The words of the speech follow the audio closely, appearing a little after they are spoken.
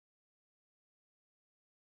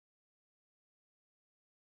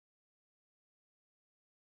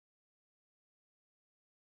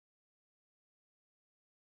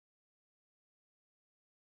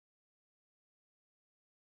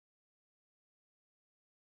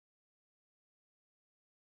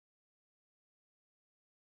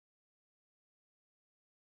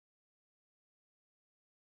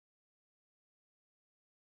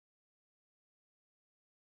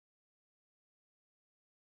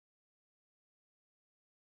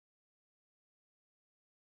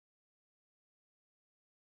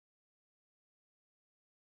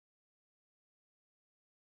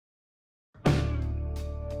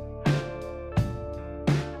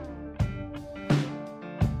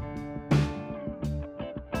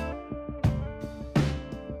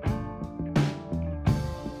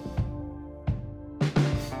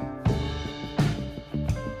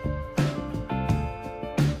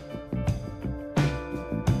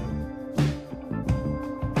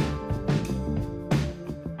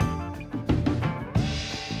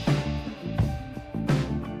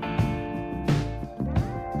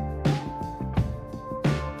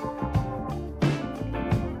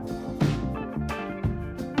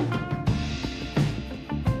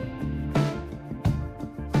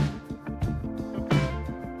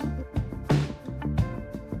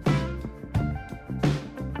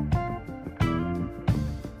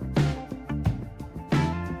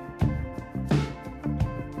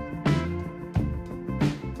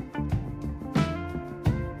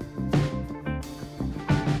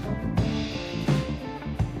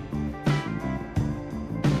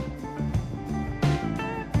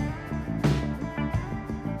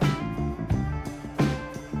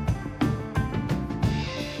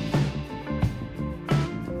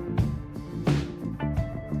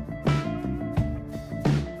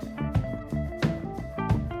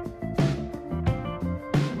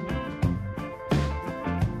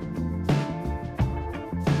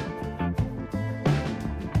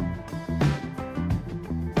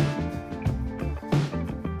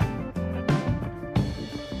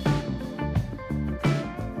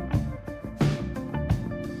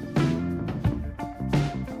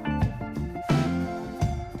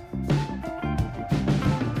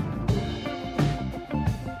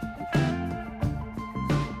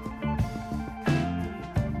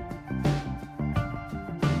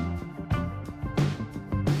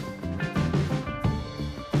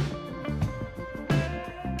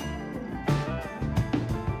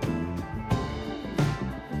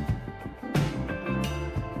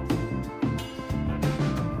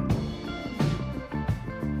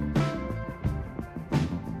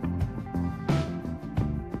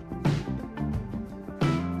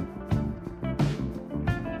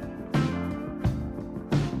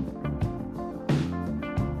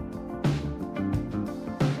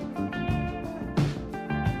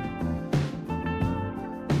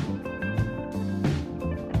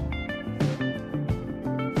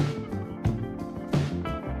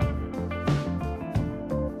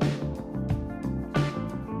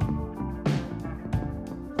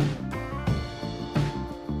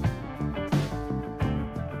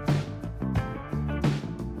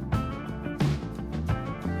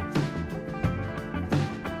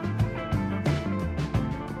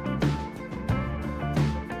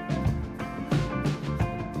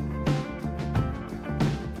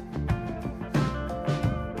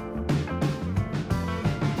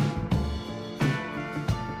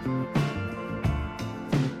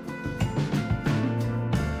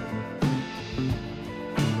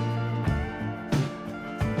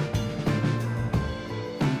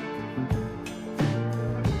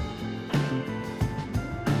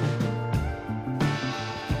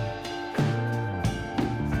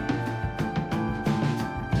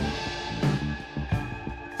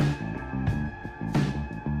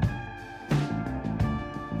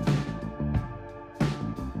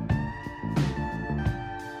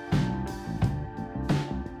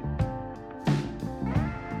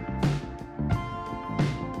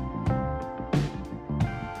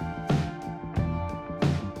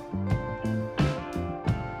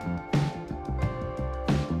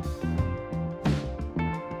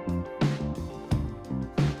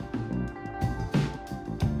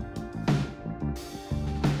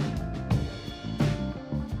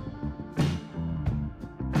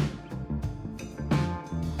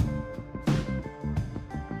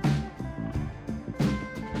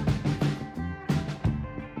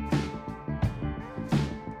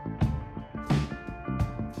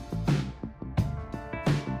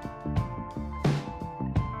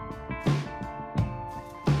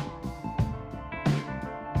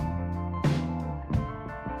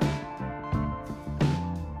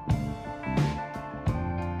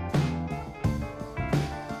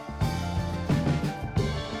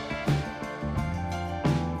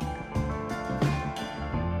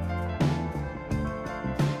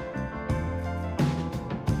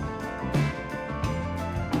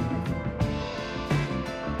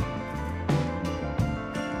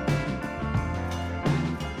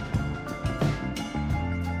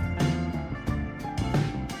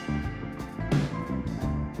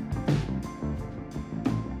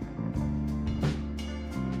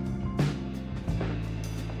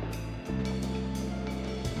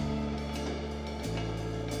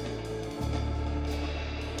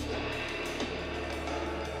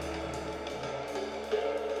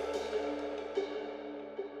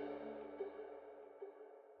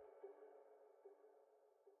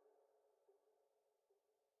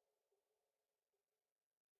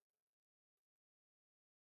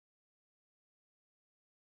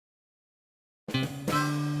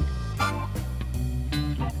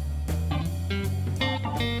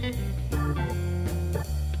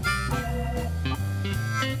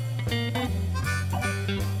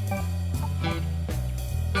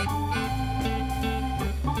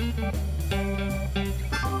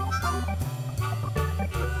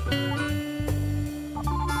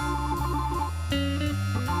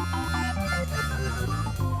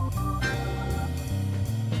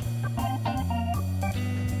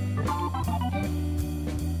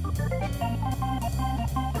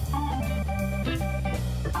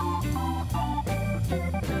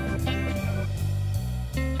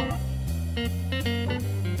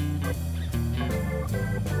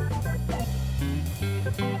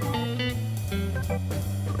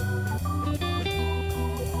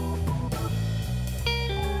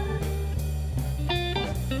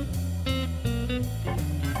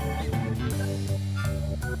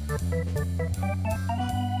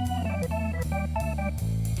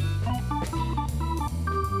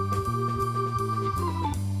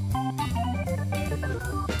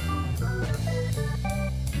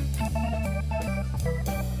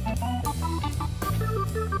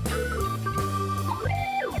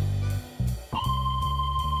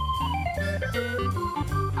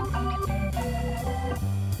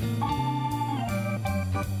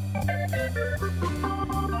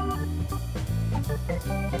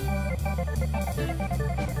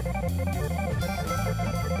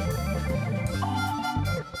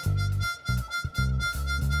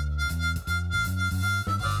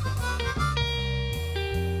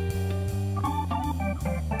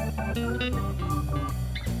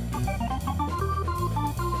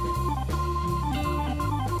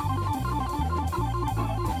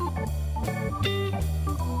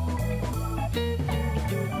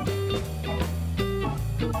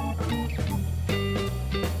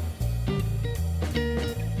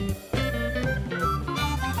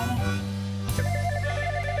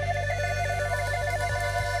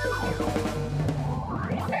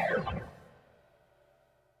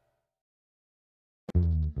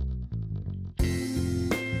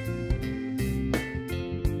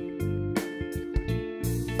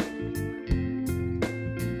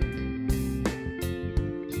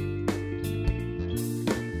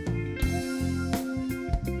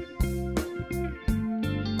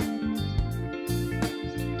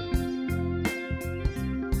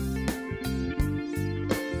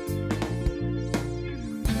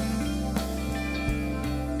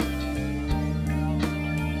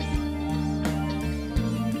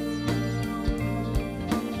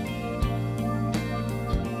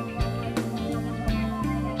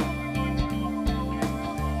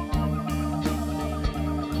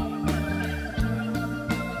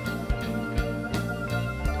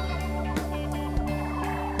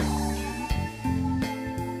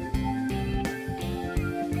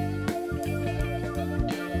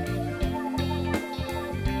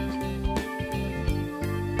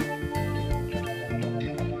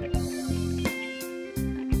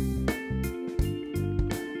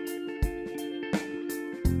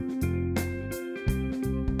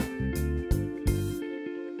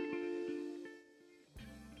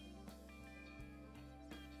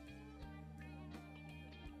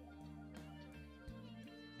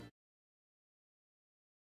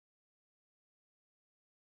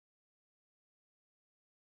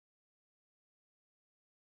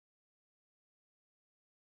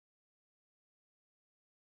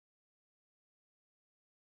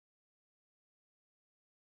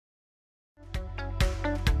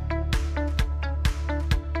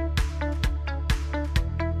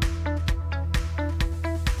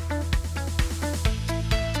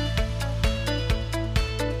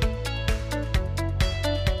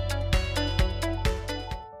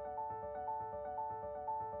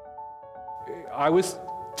I was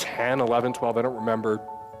 10, 11, 12, I don't remember,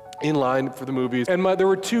 in line for the movies. And there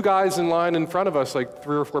were two guys in line in front of us, like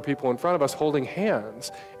 3 or 4 people in front of us holding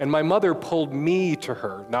hands. And my mother pulled me to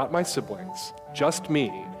her, not my siblings, just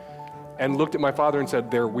me, and looked at my father and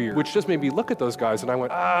said, "They're weird," which just made me look at those guys and I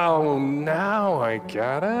went, oh, now I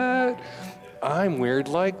get it. I'm weird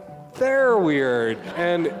like they're weird.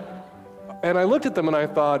 And I looked at them and I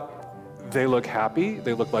thought, they look happy,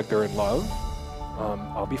 they look like they're in love.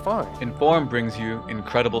 I'll be fine. INFORUM brings you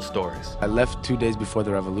incredible stories. I left 2 days before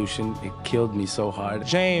the revolution. It killed me so hard.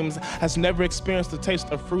 James has never experienced the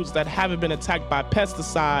taste of fruits that haven't been attacked by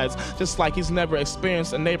pesticides, just like he's never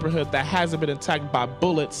experienced a neighborhood that hasn't been attacked by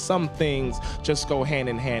bullets. Some things just go hand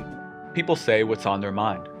in hand. People say what's on their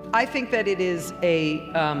mind. I think that it is a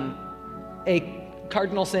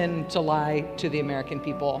cardinal sin to lie to the American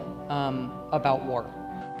people about war.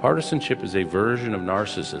 Partisanship is a version of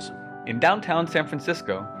narcissism. In downtown San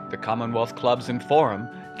Francisco, the Commonwealth Club's INFORUM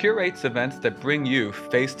curates events that bring you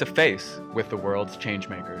face to face with the world's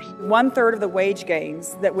changemakers. 1/3 of the wage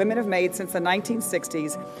gains that women have made since the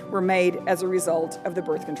 1960s were made as a result of the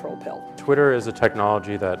birth control pill. Twitter is a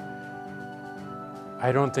technology that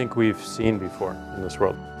I don't think we've seen before in this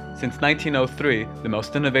world. Since 1903, the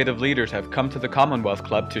most innovative leaders have come to the Commonwealth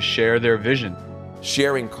Club to share their vision.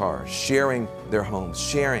 Sharing cars, sharing their homes,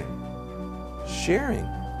 sharing.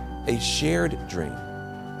 A shared dream,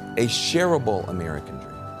 a shareable American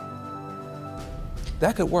dream.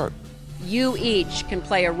 That could work. You each can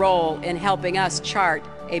play a role in helping us chart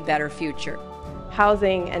a better future.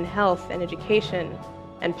 Housing and health and education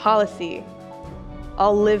and policy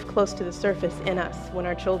all live close to the surface in us when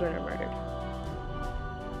our children are murdered.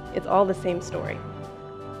 It's all the same story.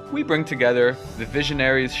 We bring together the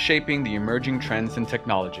visionaries shaping the emerging trends in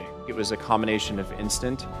technology. It was a combination of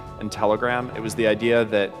instant and telegram. It was the idea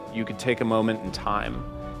that you could take a moment in time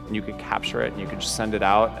and you could capture it and you could just send it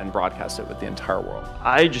out and broadcast it with the entire world.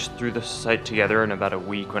 I just threw the site together in about a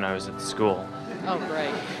week when I was at school. Oh,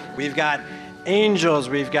 great. We've got angels,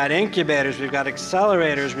 we've got incubators, we've got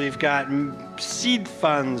accelerators, we've got seed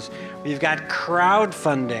funds, we've got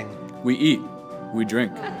crowdfunding. We eat. We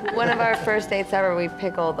drink. One of our first dates ever, we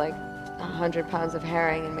pickled like 100 pounds of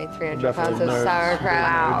herring and made 300 pounds of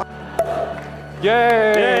sauerkraut. Wow. Yay!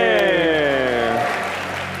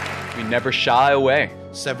 We never shy away.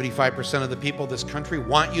 75% of the people of this country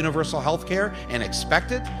want universal health care and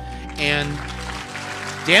expect it. And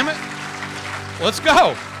damn it, let's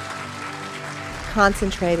go.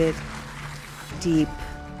 Concentrated, deep,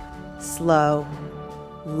 slow,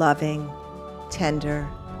 loving, tender,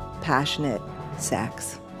 passionate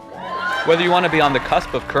sex. Whether you want to be on the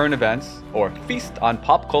cusp of current events or feast on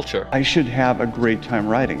pop culture, I should have a great time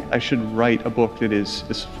writing it. I should write a book that is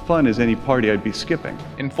as fun as any party I'd be skipping.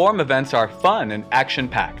 INFORUM events are fun and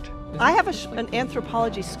action-packed. I have an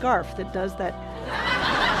anthropology scarf that does that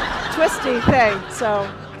twisty thing, so.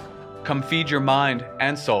 Come feed your mind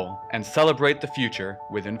and soul and celebrate the future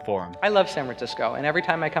with INFORUM. I love San Francisco, and every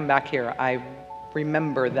time I come back here, I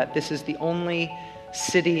remember that this is the only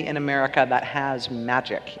city in America that has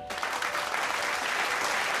magic.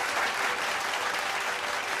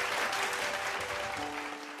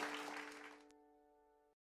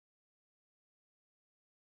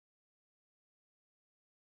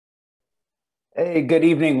 Hey, good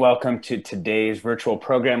evening. Welcome to today's virtual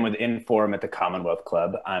program with INFORUM at the Commonwealth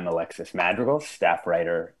Club. I'm Alexis Madrigal, staff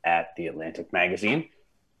writer at The Atlantic magazine.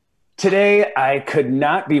 Today, I could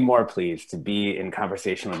not be more pleased to be in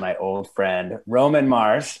conversation with my old friend, Roman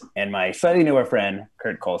Mars, and my slightly newer friend,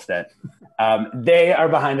 Kurt Kohlstedt. They are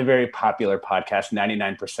behind the very popular podcast,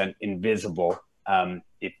 99% Invisible.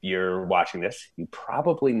 If you're watching this, you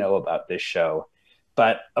probably know about this show.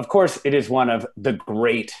 But of course, it is one of the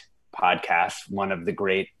great podcasts, one of the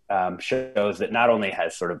great shows that not only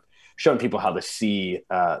has sort of shown people how to see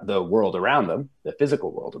the world around them, the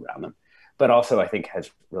physical world around them, but also I think has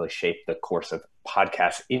really shaped the course of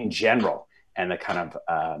podcasts in general and the kind of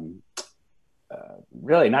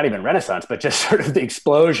really not even renaissance, but just sort of the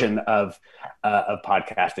explosion of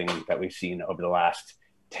podcasting that we've seen over the last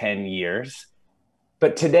 10 years.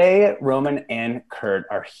 But today, Roman and Kurt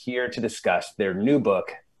are here to discuss their new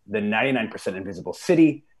book, The 99% Invisible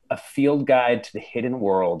City, A Field Guide to the Hidden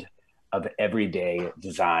World of Everyday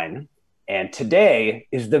Design. And today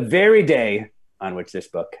is the very day on which this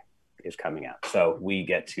book is coming out. So we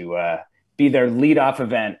get to be their lead-off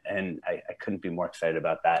event, and I couldn't be more excited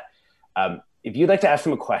about that. If you'd like to ask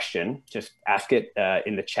them a question, just ask it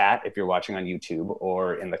in the chat if you're watching on YouTube,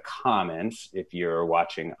 or in the comments if you're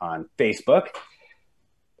watching on Facebook.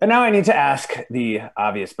 And now I need to ask the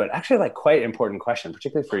obvious, but actually like quite important question,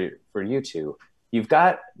 particularly for you two. you've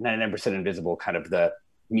got 99% Invisible, kind of the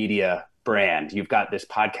media brand. You've got this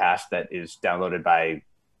podcast that is downloaded by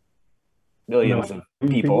millions of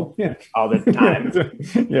people all the time.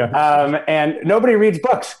 And nobody reads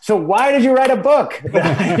books. So why did you write a book?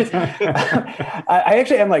 I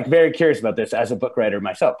actually am like very curious about this as a book writer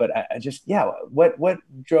myself, but I just, what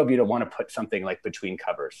drove you to want to put something like between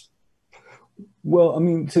covers? Well, I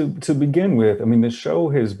mean, to begin with, I mean, the show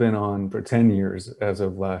has been on for 10 years as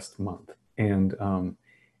of last month. And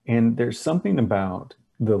there's something about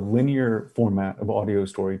the linear format of audio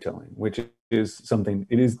storytelling, which is something,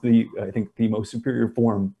 it is I think the most superior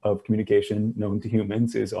form of communication known to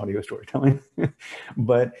humans is audio storytelling.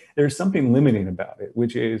 But there's something limiting about it,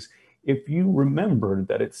 which is if you remembered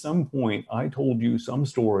that at some point I told you some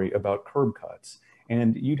story about curb cuts,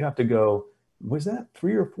 and you'd have to go, was that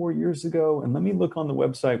 3 or 4 years ago? And let me look on the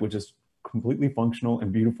website, which is completely functional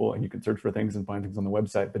and beautiful, and you can search for things and find things on the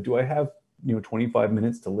website. But do I have 25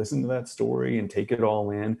 minutes to listen to that story and take it all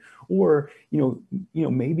in? Or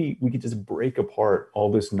maybe we could just break apart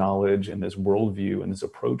all this knowledge and this worldview and this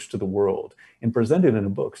approach to the world and present it in a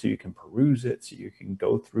book so you can peruse it, so you can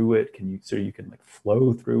go through it, so you can like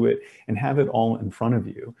flow through it and have it all in front of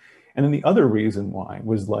you. And then the other reason why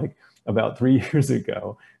was like about 3 years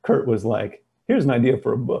ago, Kurt was like, here's an idea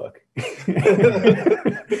for a book.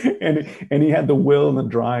 and he had the will and the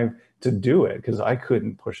drive to do it because I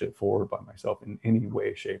couldn't push it forward by myself in any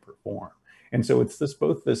way, shape, or form. And so it's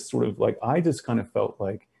both this sort of like, I just kind of felt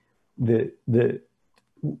like we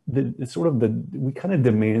kind of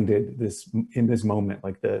demanded this in this moment,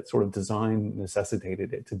 like the sort of design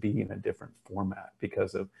necessitated it to be in a different format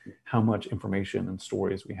because of how much information and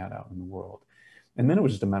stories we had out in the world. And then it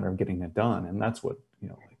was just a matter of getting it done. And that's what,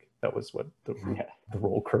 that was what the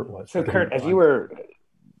role Kurt was. So Kurt, as you were,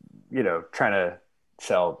 trying to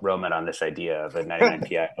sell Roman on this idea of a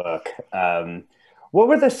 99PI book, what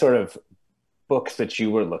were the sort of books that you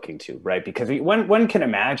were looking to, right? Because one can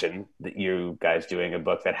imagine that you guys doing a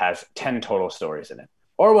book that has 10 total stories in it.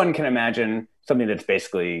 Or one can imagine something that's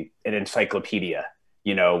basically an encyclopedia,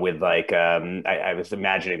 with like, I was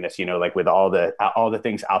imagining this, like with all the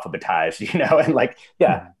things alphabetized, and like,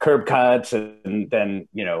 curb cuts and then,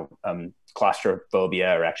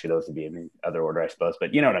 claustrophobia, or actually those would be in the other order, I suppose,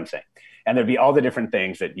 but you know what I'm saying? And there'd be all the different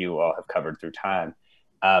things that you all have covered through time.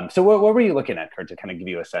 So what were you looking at, Kurt, to kind of give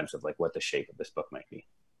you a sense of like what the shape of this book might be?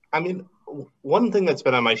 I mean, one thing that's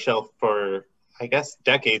been on my shelf for, I guess,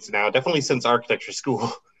 decades now, definitely since architecture school,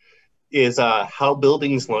 is How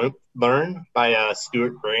Buildings Learn by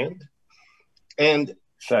Stuart Brand. And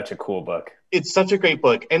such a cool book. It's such a great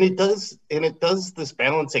book. And it does this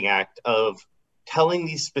balancing act of telling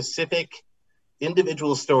these specific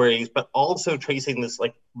individual stories, but also tracing this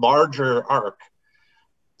like larger arc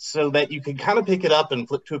so that you can kind of pick it up and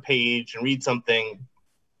flip to a page and read something,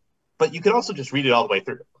 but you can also just read it all the way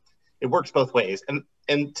through. It works both ways.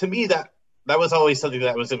 And to me, that was always something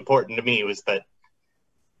that was important to me, was that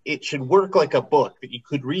it should work like a book that you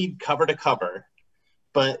could read cover to cover.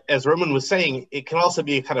 But as Roman was saying, it can also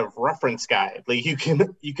be a kind of reference guide. Like you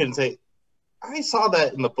can say, I saw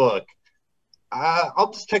that in the book.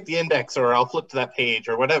 I'll just check the index, or I'll flip to that page,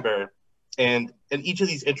 or whatever. And each of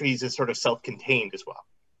these entries is sort of self-contained as well.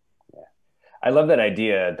 Yeah, I love that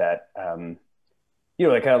idea that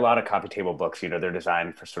like a lot of coffee table books, they're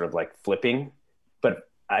designed for sort of like flipping. But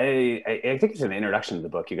I think it's an introduction to the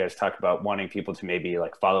book. You guys talk about wanting people to maybe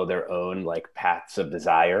like follow their own like paths of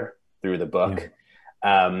desire through the book.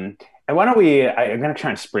 Yeah. And why don't I'm going to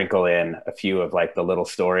try and sprinkle in a few of like the little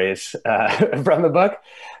stories from the book.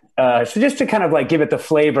 So just to kind of like give it the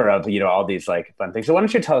flavor of, all these like fun things. So why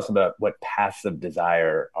don't you tell us about what paths of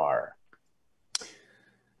desire are?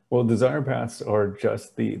 Well, desire paths are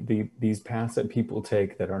just these paths that people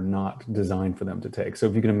take that are not designed for them to take. So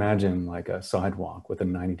if you can imagine like a sidewalk with a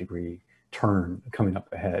 90-degree turn coming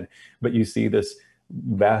up ahead, but you see this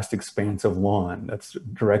vast expanse of lawn that's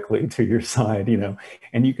directly to your side,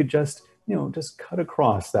 and you could just cut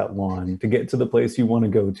across that lawn to get to the place you want to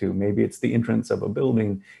go to. Maybe it's the entrance of a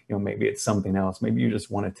building, maybe it's something else. Maybe you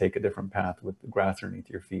just want to take a different path with the grass underneath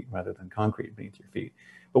your feet rather than concrete beneath your feet.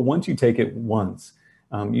 But once you take it once,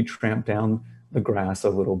 you tramp down the grass a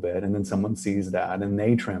little bit, and then someone sees that and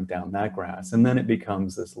they tramp down that grass, and then it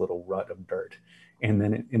becomes this little rut of dirt. And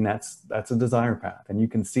then that's a desire path, and you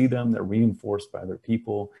can see them, they're reinforced by other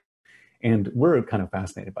people. And we're kind of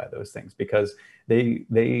fascinated by those things because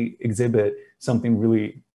they exhibit something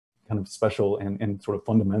really kind of special and sort of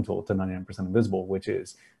fundamental to 99% Invisible, which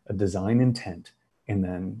is a design intent and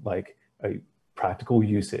then like a practical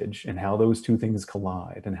usage, and how those two things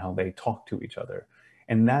collide and how they talk to each other.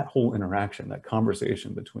 And that whole interaction, that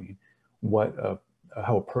conversation between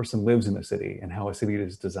how a person lives in a city and how a city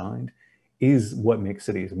is designed is what makes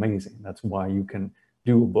cities amazing. That's why you can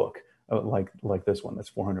do a book like this one that's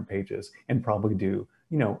 400 pages and probably do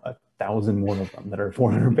 1,000 more of them that are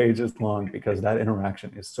 400 pages long, because that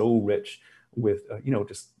interaction is so rich with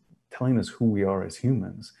just telling us who we are as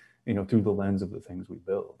humans, through the lens of the things we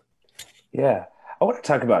build. Yeah, I want to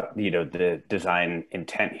talk about the design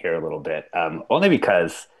intent here a little bit, only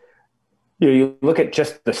because you look at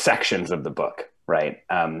just the sections of the book, right?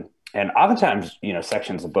 And oftentimes,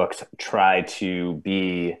 sections of books try to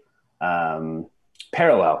be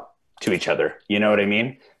parallel to each other. You know what I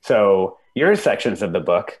mean? So your sections of the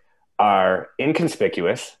book are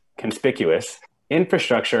inconspicuous, conspicuous,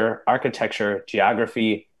 infrastructure, architecture,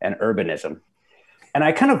 geography, and urbanism. And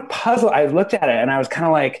I kind of I looked at it and I was kind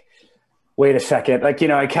of like, wait a second. Like,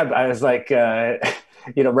 I was like,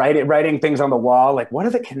 writing things on the wall. Like, what are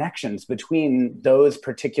the connections between those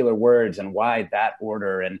particular words and why that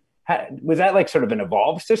order? And was that like sort of an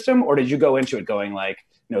evolved system, or did you go into it going like,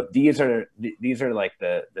 no, these are like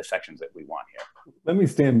the sections that we want here? Let me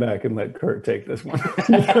stand back and let Kurt take this one.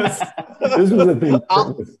 This was a thing.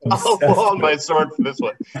 I'll pull on my sword for this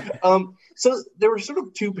one. So there were sort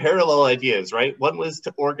of two parallel ideas, right? One was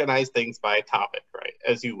to organize things by topic, right?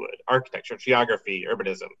 As you would, architecture, geography,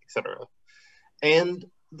 urbanism, etc. And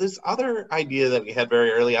this other idea that we had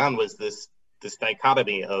very early on was this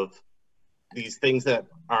dichotomy of these things that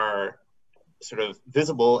are sort of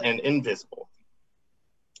visible and invisible.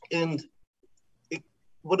 And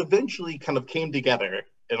what eventually kind of came together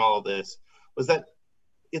in all of this was that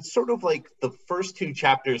it's sort of like the first two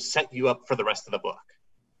chapters set you up for the rest of the book,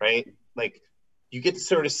 right? Like, you get to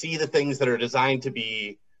sort of see the things that are designed to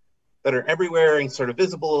be, that are everywhere and sort of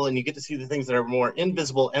visible, and you get to see the things that are more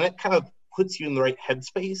invisible, and it kind of puts you in the right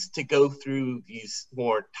headspace to go through these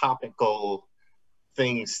more topical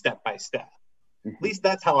things step by step. At least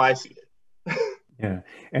that's how I see it. Yeah,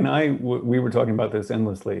 and we were talking about this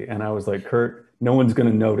endlessly, and I was like, Kurt, no one's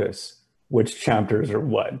going to notice which chapters are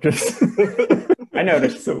what. Just I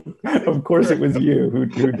noticed. So of course it was you who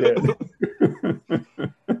did.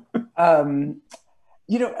 One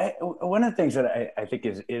of the things that I think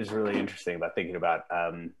is really interesting about thinking about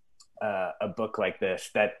a book like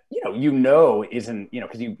this that isn't,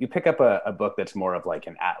 because you pick up a book that's more of like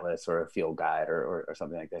an atlas or a field guide or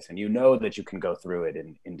something like this, and that you can go through it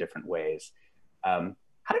in different ways.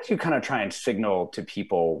 How did you kind of try and signal to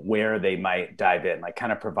people where they might dive in, like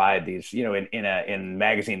kind of provide these, in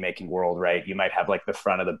magazine making world, right? You might have like the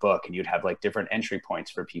front of the book and you'd have like different entry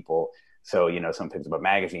points for people. So, some things about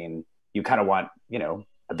magazine, you kind of want,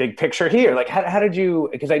 a big picture here. Like how did you,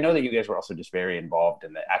 because I know that you guys were also just very involved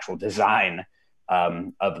in the actual design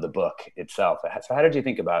of the book itself. So how did you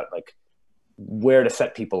think about like where to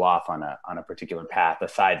set people off on a particular path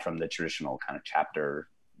aside from the traditional kind of chapter,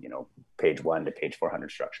 page 1 to page 400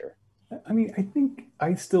 structure? I mean,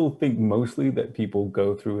 I still think mostly that people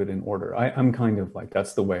go through it in order. I'm kind of like,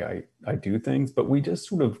 that's the way I do things, but we just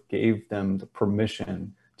sort of gave them the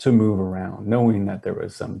permission to move around, knowing that there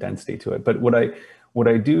was some density to it. But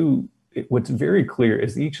what's very clear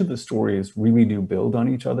is each of the stories really do build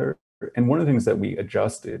on each other. And one of the things that we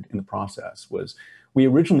adjusted in the process was we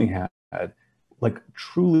originally had like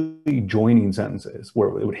truly joining sentences where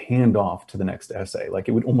it would hand off to the next essay, like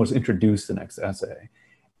it would almost introduce the next essay.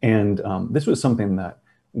 And this was something that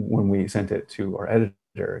when we sent it to our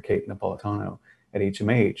editor, Kate Napolitano at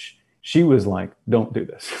HMH, she was like, don't do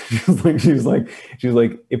this. She was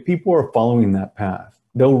like, if people are following that path,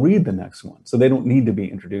 they'll read the next one. So they don't need to be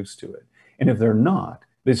introduced to it. And if they're not,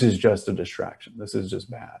 this is just a distraction. This is just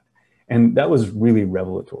bad. And that was really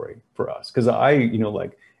revelatory for us. Because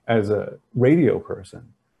as a radio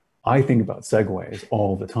person, I think about segues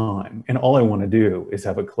all the time. And all I want to do is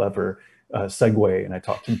have a clever segue, and I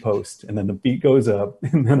talk to post, and then the beat goes up,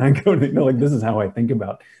 and then I go to, this is how I think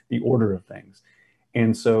about the order of things.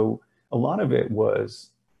 And so a lot of it was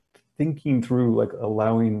thinking through, like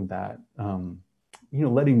allowing that,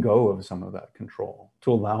 letting go of some of that control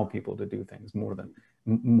to allow people to do things more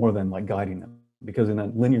than like guiding them. Because in a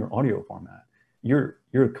linear audio format, you're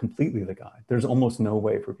completely the guide. There's almost no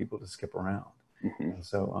way for people to skip around. Mm-hmm.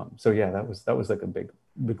 So yeah, that was like a big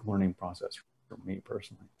learning process for me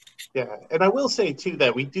personally. Yeah, and I will say too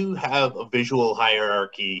that we do have a visual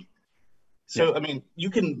hierarchy. So, yeah. I mean, you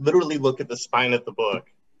can literally look at the spine of the book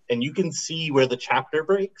and you can see where the chapter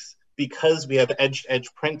breaks because we have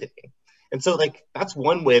edge-to-edge printing. And so, like, that's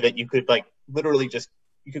one way that you could, like, literally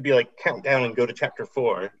you could be like, count down and go to chapter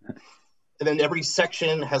 4. And then every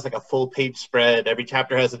section has, like, a full page spread. Every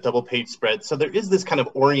chapter has a double page spread. So there is this kind of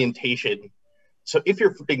orientation So if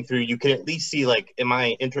you're flipping through, you can at least see, like, am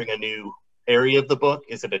I entering a new area of the book?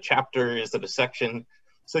 Is it a chapter? Is it a section?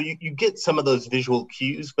 So you get some of those visual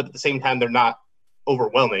cues, but at the same time, they're not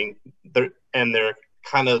overwhelming. They're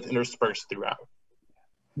kind of interspersed throughout.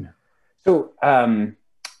 So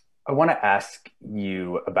I want to ask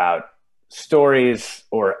you about stories,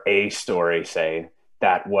 or a story, say,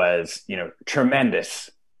 that was, you know, tremendous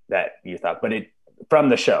that you thought, but from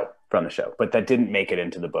the show, but that didn't make it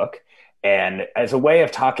into the book. And as a way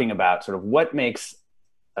of talking about sort of what makes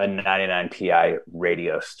a 99PI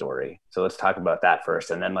radio story. So let's talk about that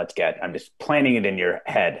first, and then I'm just planning it in your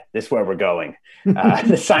head. This is where we're going. The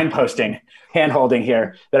signposting, hand-holding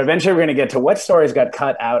here, that eventually we're going to get to what stories got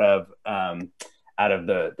cut out of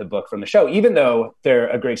the book from the show, even though they're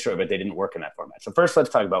a great story, but they didn't work in that format. So first, let's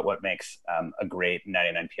talk about what makes a great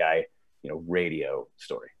 99PI, radio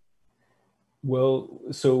story. Well,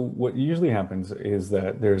 so what usually happens is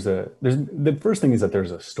that the first thing is that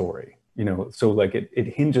there's a story, so like it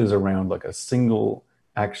hinges around like a single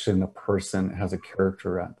action, a person has a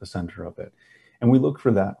character at the center of it. And we look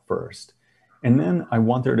for that first. And then I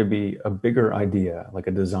want there to be a bigger idea, like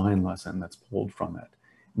a design lesson that's pulled from it,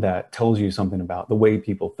 that tells you something about the way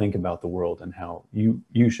people think about the world and how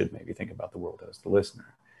you should maybe think about the world as the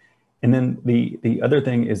listener. And then the other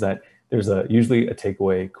thing is that there's usually a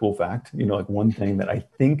takeaway cool fact, like one thing that I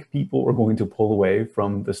think people are going to pull away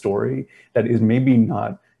from the story that is maybe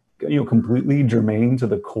not, completely germane to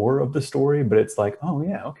the core of the story, but it's like, oh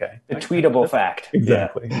yeah, okay. The tweetable fact.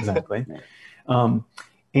 Exactly, yeah. Exactly.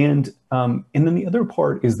 And then the other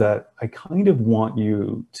part is that I kind of want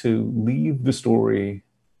you to leave the story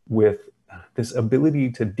with this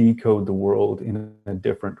ability to decode the world in a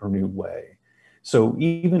different or new way. So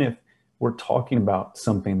even if we're talking about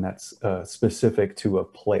something that's specific to a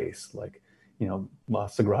place, like, La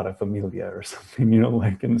Sagrada Familia or something,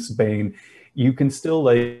 like in Spain, you can still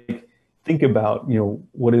like think about,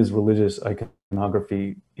 what is religious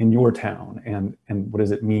iconography in your town, and what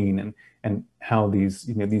does it mean, and how these,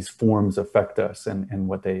 these forms affect us, and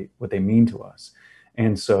what they mean to us.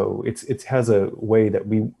 And so it has a way that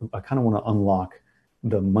I kind of want to unlock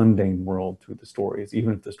the mundane world through the stories,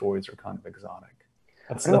 even if the stories are kind of exotic.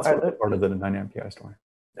 That's part of the 99PI story.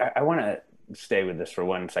 I want to stay with this for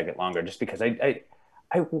 1 second longer, just because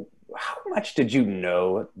how much did you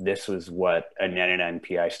know this was what a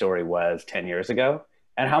 99PI story was 10 years ago?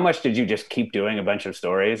 And how much did you just keep doing a bunch of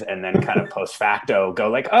stories and then kind of post facto go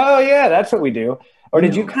like, oh yeah, that's what we do? Or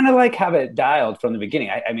did you kind of like have it dialed from the beginning?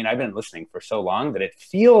 I mean, I've been listening for so long that it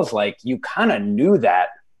feels like you kind of knew that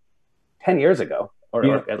 10 years ago,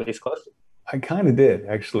 or at least close to. I kind of did,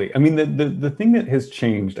 actually. I mean, the thing that has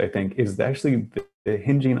changed, I think, is actually the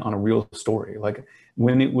hinging on a real story. Like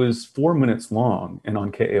when it was 4 minutes long and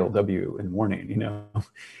on KALW in the morning,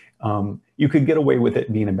 you could get away with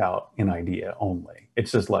it being about an idea only.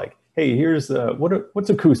 It's just like, hey, here's what's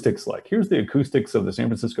acoustics like? Here's the acoustics of the San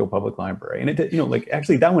Francisco Public Library. And it, like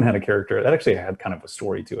actually that one had a character that actually had kind of a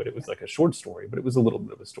story to it. It was like a short story, but it was a little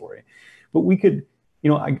bit of a story. But we could,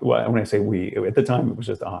 when I say we, at the time it was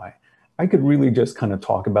just I could really just kind of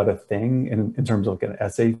talk about a thing in terms of like an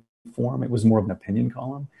essay form. It was more of an opinion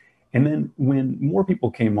column. And then when more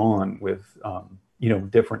people came on with,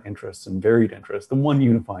 different interests and varied interests, the one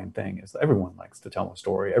unifying thing is that everyone likes to tell a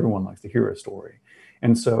story. Everyone likes to hear a story.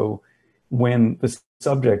 And so when the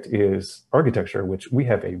subject is architecture, which we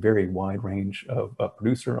have a very wide range of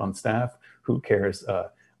producer on staff who cares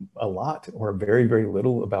a lot or very, very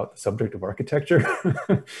little about the subject of architecture.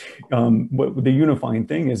 What the unifying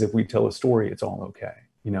thing is, if we tell a story, it's all okay,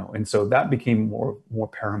 and so that became more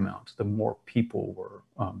paramount the more people were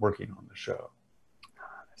working on the show.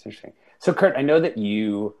 That's interesting. So Kurt, I know that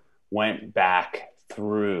you went back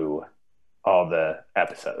through all the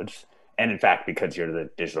episodes, and in fact, because you're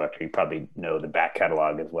the digital director, you probably know the back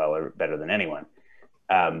catalog as well or better than anyone.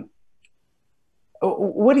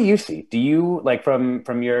 What do you see? Do you, like, from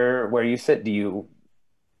where you sit, do you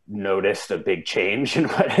notice a big change in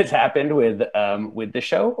what has happened with the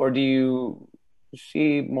show, or do you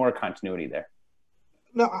see more continuity there?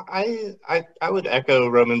 No, I would echo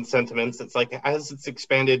Roman's sentiments. It's like, as it's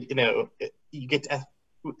expanded, you get to,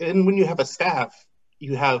 and when you have a staff,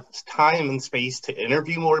 you have time and space to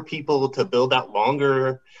interview more people, to build out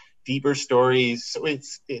longer, deeper stories. So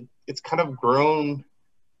it's kind of grown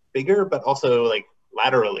bigger, but also like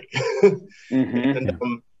laterally.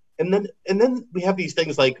 Mm-hmm. And then we have these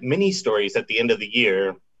things like mini stories at the end of the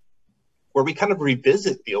year, where we kind of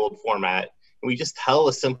revisit the old format and we just tell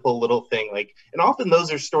a simple little thing. Like, and often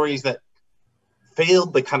those are stories that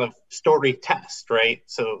failed the kind of story test, right?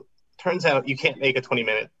 So turns out you can't make a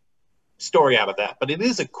 20-minute story out of that, but it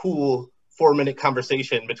is a cool 4-minute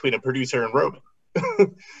conversation between a producer and Roman.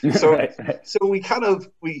 So so we kind of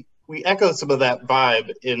we echo some of that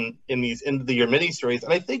vibe in these end of the year mini stories,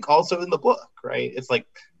 and I think also in the book, right? It's like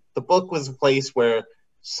the book was a place where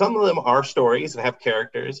some of them are stories that have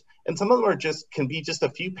characters, and some of them are can be just a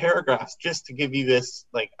few paragraphs just to give you this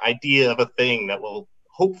like idea of a thing that will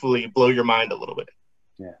hopefully blow your mind a little bit.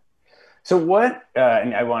 Yeah. So what,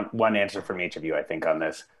 and I want one answer from each of you, I think, on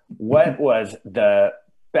this. What was the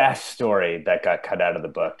best story that got cut out of the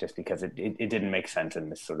book just because it didn't make sense in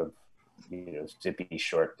this sort of, zippy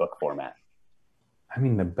short book format? I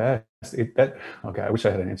mean, the best. Okay, I wish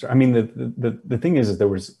I had an answer. I mean, the thing is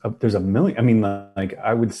there's a million. I mean, like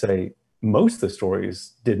I would say most of the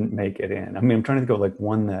stories didn't make it in. I mean, I'm trying to think of like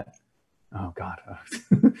one that. Oh God,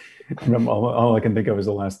 all I can think of is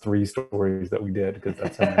the last 3 stories that we did because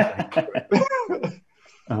that's how.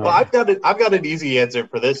 Well, I've got an easy answer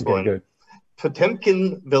for this one. Good.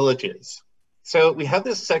 Potemkin villages. So we have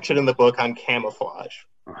this section in the book on camouflage.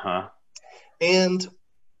 And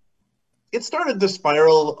it started to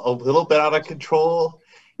spiral a little bit out of control.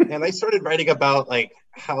 And I started writing about like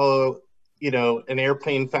how, an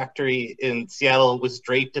airplane factory in Seattle was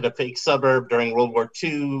draped in a fake suburb during World War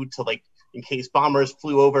II to like, in case bombers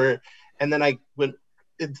flew over. And then I went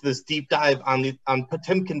into this deep dive on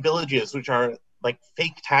Potemkin villages, which are like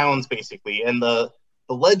fake towns basically. And the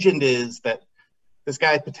legend is that this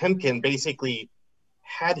guy Potemkin basically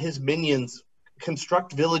had his minions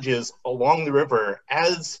construct villages along the river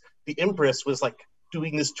as the Empress was like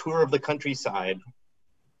doing this tour of the countryside,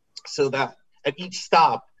 so that at each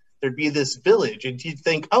stop there'd be this village and you'd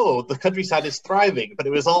think, oh, the countryside is thriving, but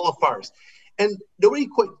it was all a farce. And nobody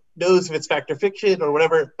quite knows if it's fact or fiction or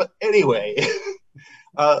whatever. But anyway,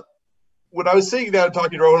 when I was sitting down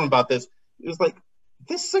talking to Rowan about this, it was like,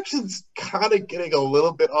 this section's kind of getting a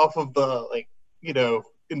little bit off of the,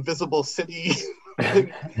 invisible city.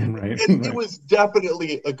 And it was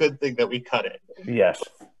definitely a good thing that we cut it. Yes.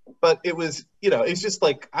 But it was, it's just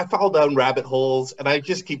like I fall down rabbit holes and I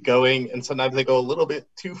just keep going. And sometimes I go a little bit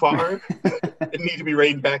too far and need to be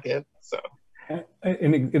reined back in. So.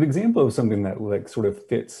 An example of something that like sort of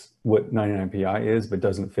fits what 99PI is, but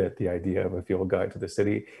doesn't fit the idea of a field guide to the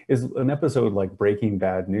city is an episode like Breaking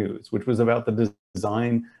Bad News, which was about the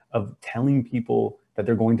design of telling people that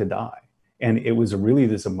they're going to die. And it was really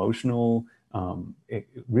this emotional,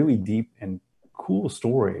 really deep and cool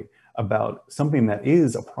story about something that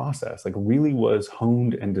is a process, like really was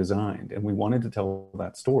honed and designed. And we wanted to tell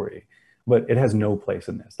that story. But it has no place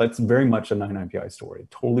in this. That's very much a 99PI story.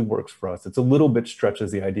 It totally works for us. It's a little bit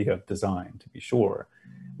stretches the idea of design, to be sure,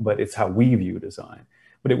 but it's how we view design.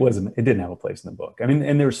 But it didn't have a place in the book. I mean,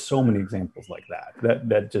 and there's so many examples like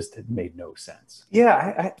that just made no sense.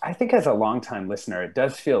 Yeah, I think as a longtime listener, it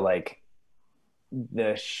does feel like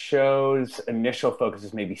the show's initial focus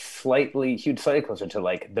is maybe slightly closer to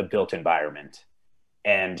like the built environment,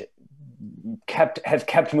 and has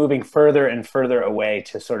kept moving further and further away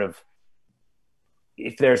to sort of,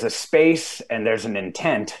 if there's a space and there's an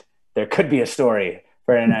intent, there could be a story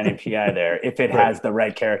for a 99PI there if it has the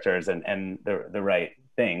right characters and the right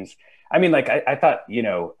things. I mean, like I thought, you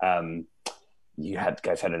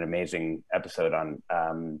guys had an amazing episode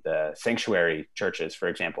on the sanctuary churches, for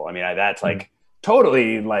example. I mean, that's like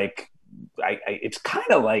totally like, it's kind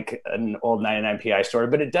of like an old 99PI story,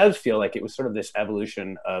 but it does feel like it was sort of this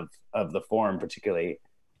evolution of the form, particularly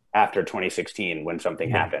after 2016 when something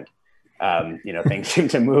happened. Things seem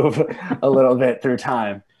to move a little bit through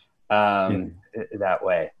time that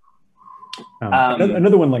way.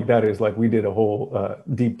 Another one like that is like we did a whole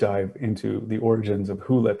deep dive into the origins of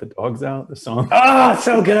Who Let the Dogs Out, the song. Oh,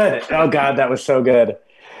 so good. Oh God, that was so good.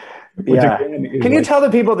 Yeah. Can you tell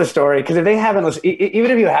the people the story? Because if they haven't listened,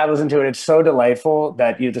 even if you have listened to it, it's so delightful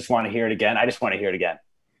that you just want to hear it again. I just want to hear it again.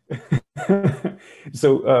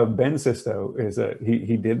 So Ben Sisto is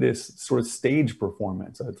he did this sort of stage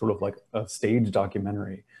performance, sort of like a stage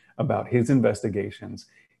documentary about his investigations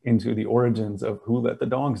into the origins of Who Let the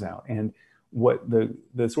Dogs Out, and what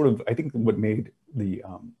the sort of, I think what made the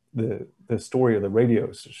story of the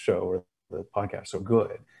radio show or the podcast so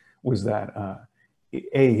good was that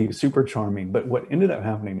he was super charming, but what ended up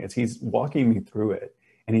happening is he's walking me through it.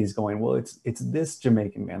 And he's going, well, it's this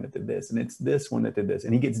Jamaican man that did this, and it's this one that did this.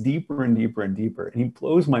 And he gets deeper and deeper and deeper. And he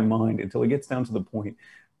blows my mind until he gets down to the point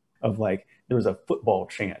of like, there was a football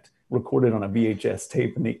chant recorded on a VHS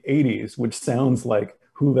tape in the 80s, which sounds like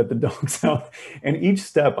Who Let the Dogs Out. And each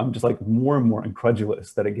step, I'm just like more and more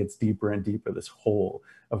incredulous that it gets deeper and deeper, this hole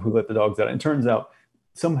of Who Let the Dogs Out. And it turns out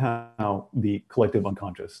somehow the collective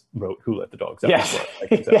unconscious wrote Who Let the Dogs Out. Yes.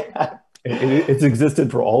 It's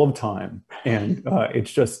existed for all of time, and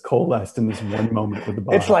it's just coalesced in this one moment with the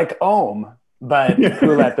Baja. It's like Ohm, but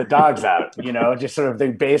who let the dogs out? You know, just sort of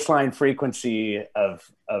the baseline frequency of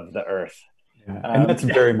the Earth. Yeah. And that's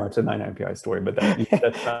very much a 9-9PI story, but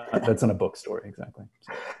that's not a book story exactly.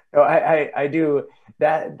 No, I do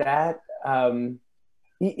that. I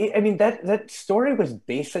mean, that story was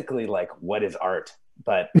basically like, what is art?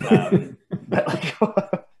 But like,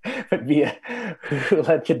 but via who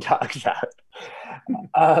let the dogs out.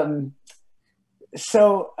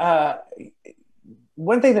 So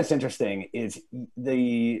one thing that's interesting is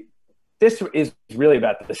this is really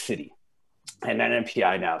about the city, and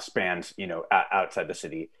NMPI now spans, you know, outside the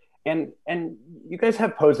city. And you guys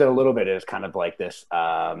have posed it a little bit as kind of like this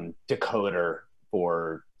decoder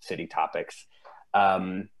for city topics.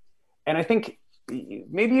 And I think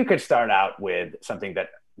maybe you could start out with something that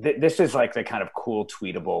this is like the kind of cool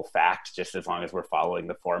tweetable fact, just as long as we're following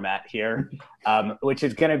the format here, which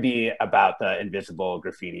is going to be about the invisible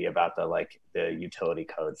graffiti, about the utility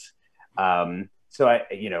codes. So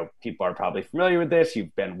people are probably familiar with this.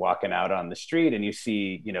 You've been walking out on the street and you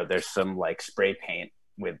see, you know, there's some like spray paint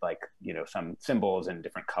with like, you know, some symbols in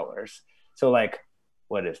different colors. So like,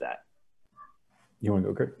 what is that? You want to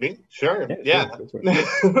go, Kurt? Me? Sure. Yeah.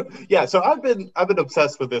 Sure. Yeah. So I've been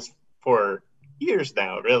obsessed with this for years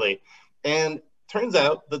now, really. And turns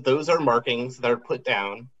out that those are markings that are put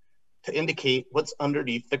down to indicate what's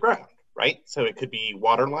underneath the ground, right? So it could be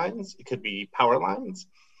water lines, it could be power lines,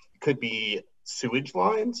 it could be sewage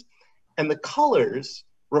lines, and the colors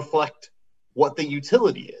reflect what the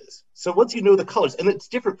utility is. So once you know the colors, and it's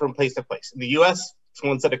different from place to place. In the US, it's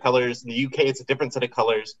one set of colors. In the UK, it's a different set of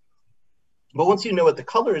colors. But once you know what the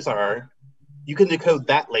colors are, you can decode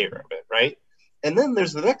that layer of it, right? And then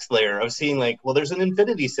there's the next layer of seeing like, well, there's an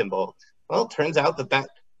infinity symbol. Well, it turns out that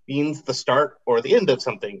means the start or the end of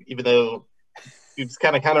something, even though it's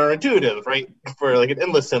kind of counterintuitive, right? For like an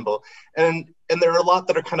endless symbol. And there are a lot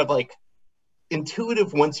that are kind of like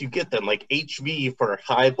intuitive once you get them, like HV for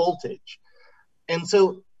high voltage. And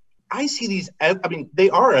so I see these, I mean, they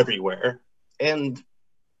are everywhere. And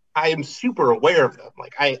I am super aware of them.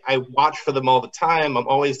 Like I watch for them all the time. I'm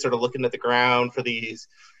always sort of looking at the ground for these,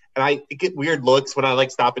 and I get weird looks when I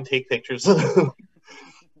like stop and take pictures. But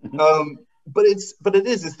it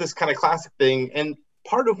is this kind of classic thing. And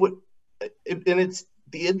part of what, and it's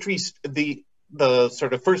the entries, the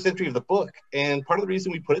sort of first entry of the book. And part of the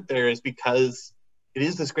reason we put it there is because it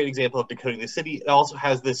is this great example of decoding the city. It also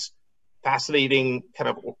has this fascinating kind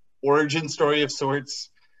of origin story of sorts.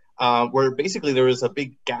 Where basically there was a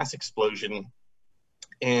big gas explosion,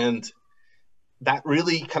 and that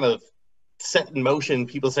really kind of set in motion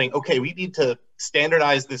people saying, okay, we need to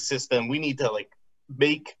standardize this system. We need to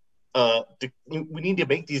make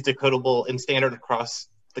these decodable and standard across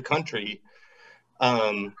the country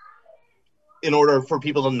in order for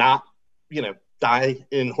people to not, die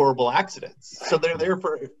in horrible accidents. So they're there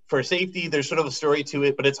for safety. There's sort of a story to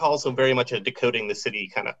it, but it's also very much a decoding the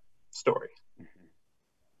city kind of story.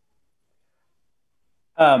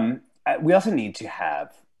 We also need to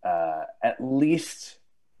have at least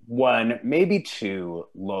one, maybe two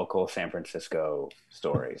local San Francisco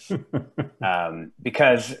stories.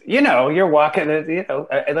 Because, you're walking,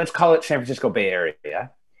 let's call it San Francisco Bay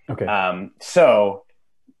Area. Okay. So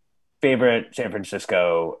favorite San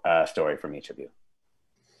Francisco story from each of you?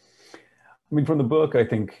 I mean, from the book, I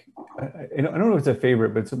think, I don't know if it's a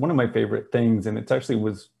favorite, but it's one of my favorite things. And it actually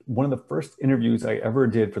was one of the first interviews I ever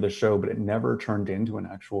did for the show, but it never turned into an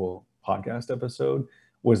actual podcast episode,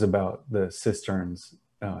 was about the cisterns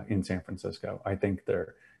in San Francisco. I think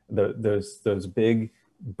there's those big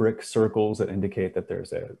brick circles that indicate that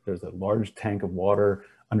there's a large tank of water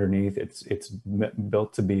underneath. It's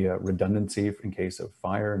built to be a redundancy in case of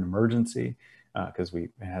fire and emergency, because we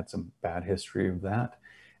had some bad history of that.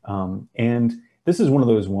 And this is one of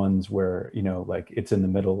those ones where, it's in the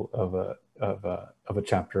middle of a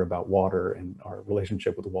chapter about water and our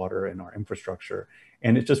relationship with water and our infrastructure.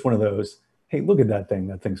 And it's just one of those, hey, look at that thing.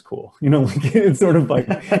 That thing's cool. It's sort of like,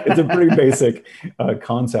 it's a pretty basic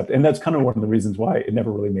concept. And that's kind of one of the reasons why it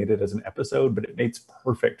never really made it as an episode, but it makes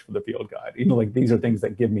perfect for the field guide. These are things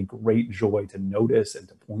that give me great joy to notice and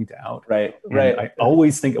to point out. Right. I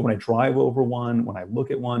always think when I drive over one, when I look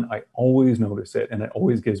at one, I always notice it. And it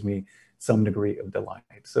always gives me some degree of delight.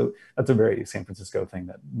 So that's a very San Francisco thing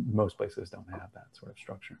that most places don't have that sort of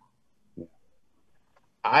structure.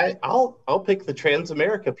 I'll pick the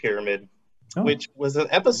Transamerica Pyramid. Oh. Which was an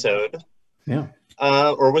episode. Yeah.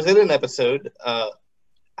 Or was it an episode? I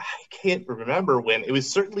can't remember when. It was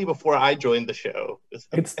certainly before I joined the show.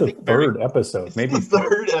 It's the third episode, maybe. The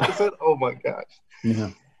third episode? Oh my gosh. Yeah.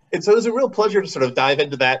 And so it was a real pleasure to sort of dive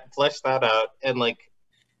into that, flesh that out, and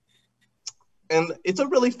it's a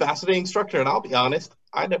really fascinating structure. And I'll be honest,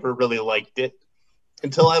 I never really liked it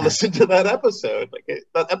until I listened to that episode.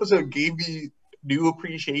 That episode gave me new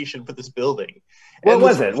appreciation for this building. What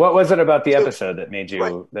was it about the episode that made you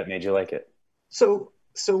like it? So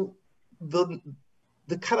the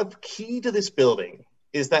kind of key to this building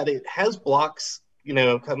is that it has blocks,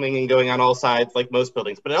 coming and going on all sides like most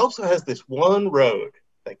buildings, but it also has this one road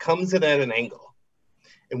that comes in at an angle.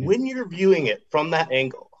 And when you're viewing it from that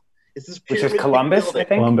angle, it's this pyramid. Which is Columbus, building. I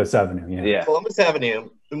think? Columbus Avenue, yeah. Columbus Avenue.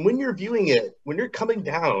 And when you're viewing it, when you're coming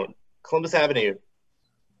down Columbus Avenue,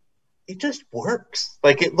 it just works.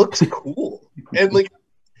 It looks cool. And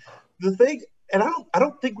the thing, and I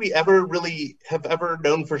don't think we ever really have ever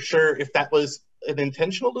known for sure if that was an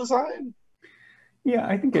intentional design. Yeah,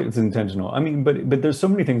 I think it's intentional. I mean, but there's so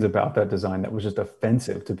many things about that design that was just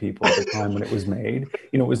offensive to people at the time when it was made.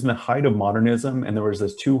 It was in the height of modernism, and there was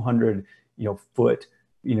this 200 foot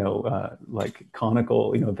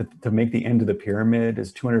conical, to make the end of the pyramid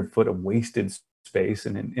is 200 foot of wasted space,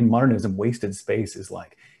 and in modernism, wasted space is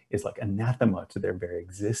like anathema to their very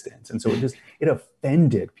existence. And so it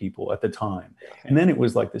offended people at the time. And then it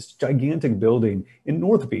was like this gigantic building in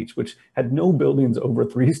North Beach, which had no buildings over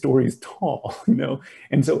 3 stories tall,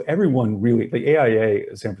 And so everyone really, the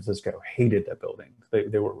AIA San Francisco hated that building.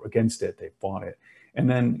 They were against it, they fought it. And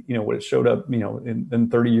then, when it showed up, then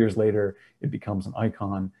 30 years later, it becomes an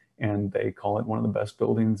icon, and they call it one of the best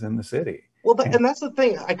buildings in the city. Well, and that's the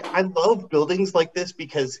thing. I love buildings like this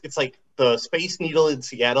because it's like the Space Needle in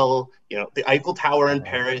Seattle, the Eiffel Tower in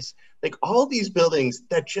Paris, all these buildings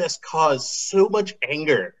that just cause so much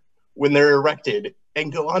anger when they're erected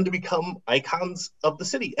and go on to become icons of the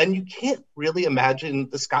city. And you can't really imagine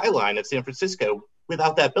the skyline of San Francisco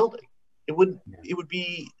without that building. It would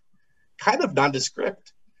be kind of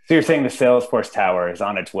nondescript. So you're saying the Salesforce Tower is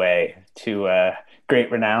on its way to great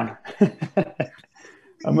renown?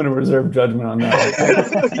 I'm going to reserve judgment on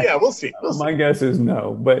that. Yeah, we'll see. My guess is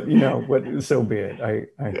no, but so be it. I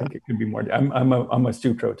think it could be more. I'm a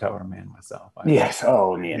Sutro Tower man myself. Yes.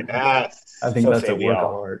 Oh man. Yes. I think that's a work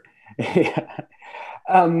of art. Yeah.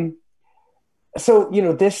 So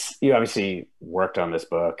this, you obviously worked on this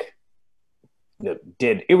book.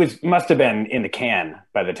 Must have been in the can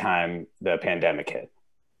by the time the pandemic hit,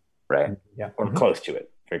 right? Yeah. Or close to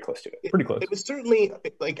it. Very close to it. Pretty close. It was certainly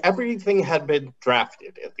everything had been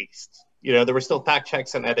drafted, at least. There were still fact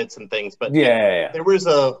checks and edits and things, but there was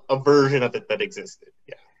a version of it that existed.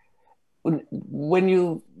 Yeah. When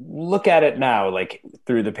you look at it now,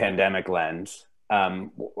 through the pandemic lens, are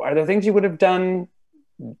there things you would have done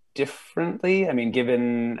differently? I mean,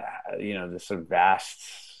 given the sort of vast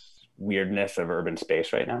weirdness of urban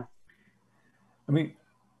space right now. I mean,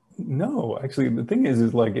 no, actually, the thing is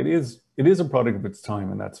it is a product of its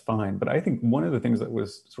time, and that's fine. But I think one of the things that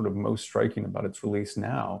was sort of most striking about its release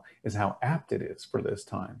now is how apt it is for this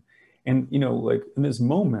time. And, in this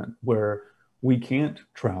moment where we can't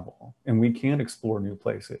travel and we can't explore new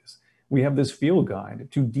places, we have this field guide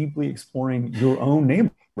to deeply exploring your own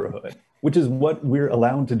neighborhood, which is what we're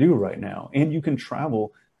allowed to do right now. And you can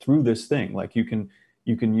travel through this thing.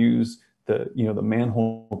 You can use the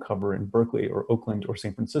manhole cover in Berkeley or Oakland or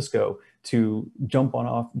San Francisco to jump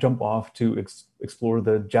off to explore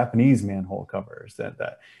the Japanese manhole covers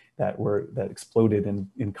that exploded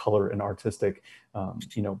in color and artistic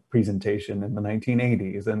presentation in the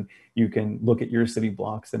 1980s. And you can look at your city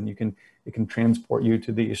blocks, and it can transport you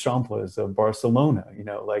to the Eixamplas of Barcelona.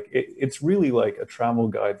 It's really like a travel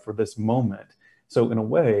guide for this moment. So in a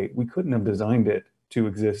way, we couldn't have designed it to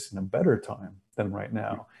exist in a better time than right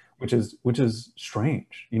now, which is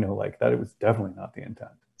strange, that it was definitely not the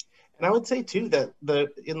intent. And I would say too that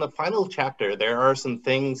in the final chapter, there are some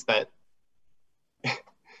things that,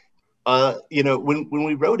 when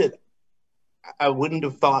we wrote it, I wouldn't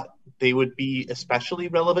have thought they would be especially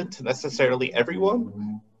relevant to necessarily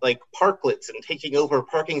everyone, like parklets and taking over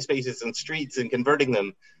parking spaces and streets and converting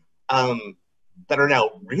them, that are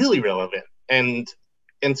now really relevant. And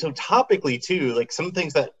so topically too, some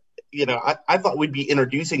things that, I thought we'd be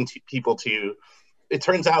introducing people to, it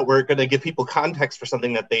turns out we're going to give people context for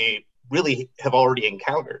something that they really have already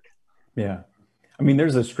encountered. Yeah. I mean,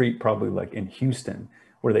 there's a street probably in Houston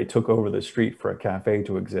where they took over the street for a cafe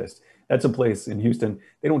to exist. That's a place in Houston.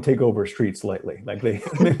 They don't take over streets lightly.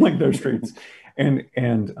 They like their streets. And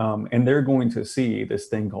they're going to see this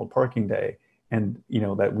thing called Parking Day, and,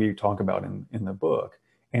 that we talk about in the book.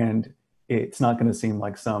 And it's not going to seem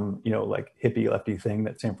like some, hippie lefty thing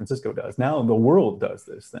that San Francisco does. Now the world does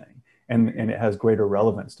this thing, and it has greater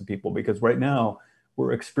relevance to people, because right now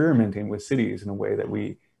we're experimenting with cities in a way that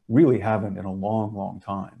we really haven't in a long, long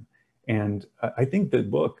time. And I think the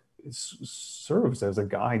book serves as a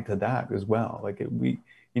guide to that as well. Like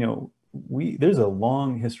there's a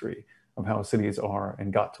long history of how cities are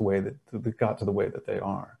and got to the way that they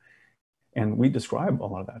are. And we describe a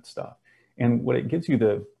lot of that stuff. And what it gives you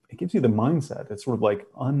the mindset. It sort of like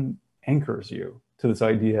anchors you to this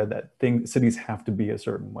idea that cities have to be a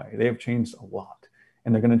certain way. They have changed a lot,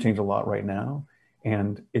 and they're going to change a lot right now.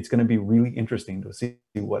 And it's going to be really interesting to see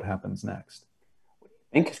what happens next. What do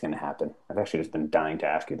you think is going to happen? I've actually just been dying to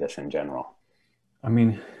ask you this in general. I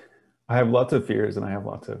mean, I have lots of fears, and I have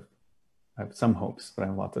some hopes, but I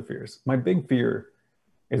have lots of fears. My big fear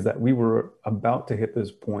is that we were about to hit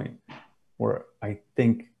this point where I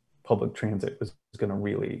think public transit is going to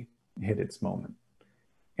really hit its moment.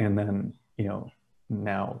 And then,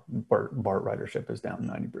 now BART ridership is down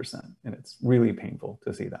 90%, and it's really painful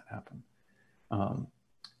to see that happen.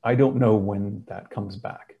 I don't know when that comes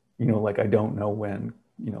back. I don't know when,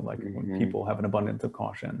 when people have an abundance of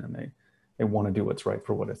caution and they want to do what's right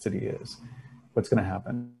for what a city is, what's going to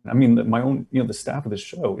happen. I mean, the staff of the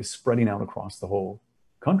show is spreading out across the whole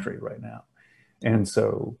country right now. And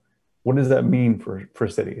so what does that mean for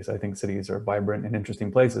cities? I think cities are vibrant and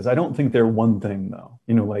interesting places. I don't think they're one thing, though.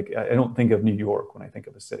 I don't think of New York when I think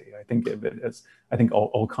of a city. I think of it as,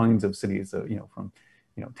 all kinds of cities, from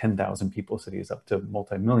 10,000 people cities up to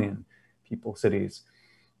multi-million people cities.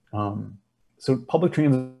 So public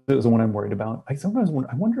transit is the one I'm worried about. I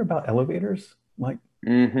wonder about elevators. Like,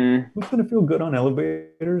 who's going to feel good on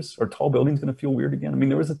elevators? Are tall buildings going to feel weird again? I mean,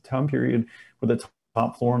 there was a time period where the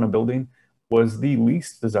top floor in a building was the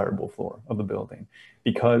least desirable floor of the building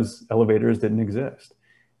because elevators didn't exist.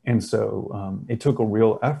 And so it took a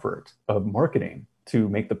real effort of marketing to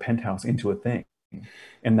make the penthouse into a thing.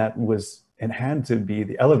 And it had to be,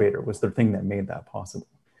 the elevator was the thing that made that possible.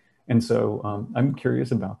 And so I'm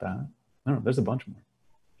curious about that. I don't know, there's a bunch more.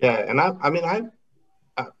 Yeah, and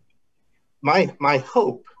my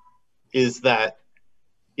hope is that,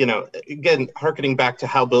 again, hearkening back to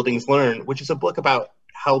How Buildings Learn, which is a book about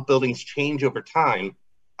how buildings change over time.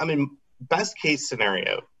 Best case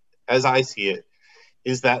scenario, as I see it,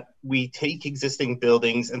 is that we take existing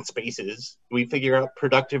buildings and spaces, we figure out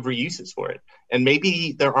productive reuses for it. And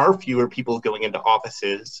maybe there are fewer people going into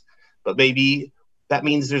offices, but maybe that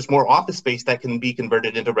means there's more office space that can be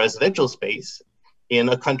converted into residential space in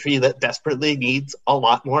a country that desperately needs a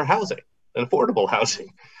lot more housing, and affordable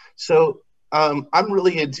housing. So I'm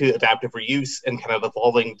really into adaptive reuse and kind of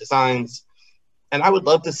evolving designs. And I would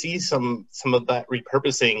love to see some of that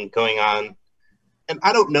repurposing going on. And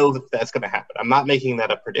I don't know if that's going to happen. I'm not making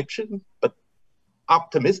that a prediction, but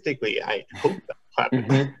optimistically, I hope that will happen.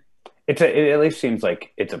 Mm-hmm. It at least seems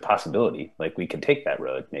like it's a possibility. Like we could take that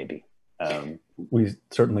road, maybe. We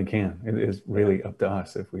certainly can. It is really up to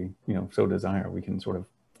us. If we, so desire, we can sort of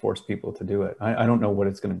force people to do it. I don't know what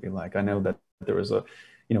it's going to be like. I know that there was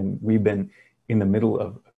we've been in the middle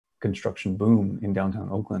of a construction boom in downtown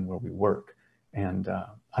Oakland where we work. And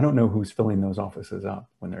I don't know who's filling those offices up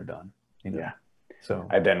when they're done. Yeah. So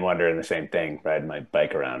I've been wondering the same thing, riding my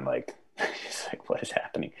bike around, just like, what is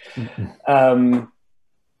happening? Mm-hmm.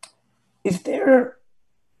 Is there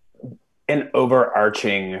an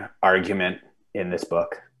overarching argument in this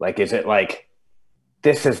book? Like, is it like,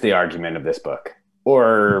 this is the argument of this book,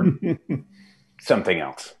 or something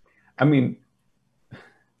else? I mean,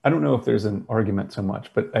 I don't know if there's an argument so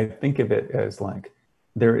much, but I think of it as like,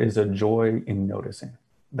 there is a joy in noticing.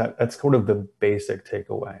 That's sort of the basic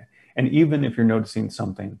takeaway. And even if you're noticing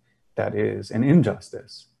something that is an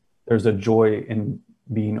injustice, there's a joy in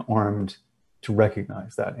being armed to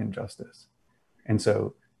recognize that injustice. And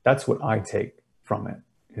so that's what I take from it,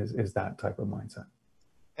 is that type of mindset.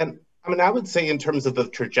 And I would say in terms of the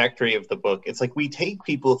trajectory of the book, it's like we take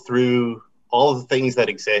people through all the things that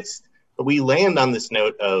exist, but we land on this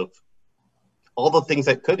note of all the things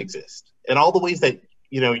that could exist and all the ways that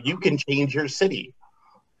you can change your city.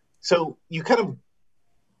 So you kind of,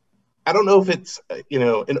 I don't know if it's,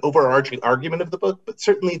 an overarching argument of the book, but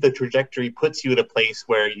certainly the trajectory puts you in a place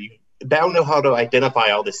where you now know how to identify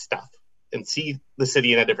all this stuff and see the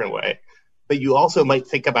city in a different way. But you also might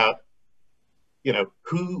think about,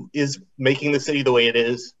 who is making the city the way it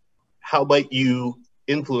is? How might you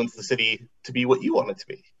influence the city to be what you want it to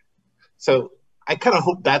be? So I kind of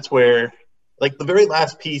hope that's where, like, the very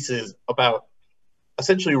last piece is about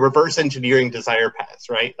essentially reverse engineering desire paths,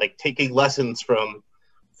 right? Like taking lessons from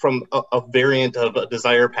a variant of a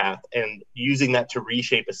desire path and using that to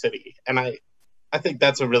reshape a city. And I think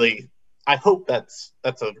I hope that's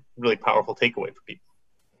a really powerful takeaway for people.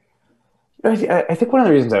 I think one of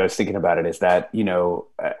the reasons I was thinking about it is that,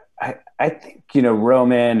 I think, you know,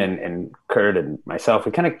 Roman and Kurt and myself,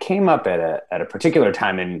 we kind of came up at a particular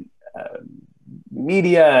time in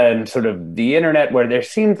media and sort of the internet where there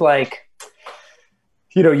seemed like,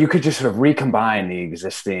 you know, you could just sort of recombine the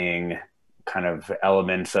existing kind of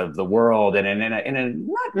elements of the world and in a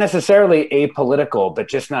not necessarily apolitical, but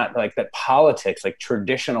just not like that politics, like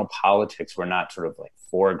traditional politics were not sort of like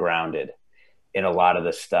foregrounded in a lot of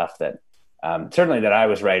the stuff that certainly that I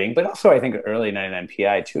was writing, but also I think early 99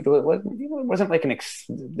 PI too. It wasn't like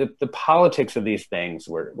the politics of these things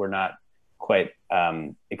were not quite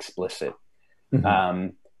explicit. Mm-hmm.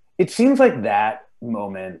 It seems like that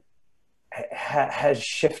moment has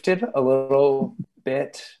shifted a little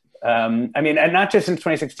bit. I mean, and not just since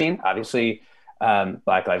 2016, obviously,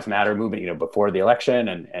 Black Lives Matter movement, you know, before the election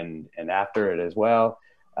and after it as well.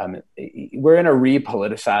 We're in a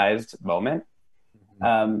repoliticized moment.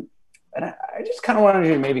 And I just kind of wanted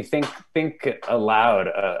you to maybe think aloud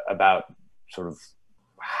about sort of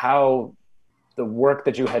how the work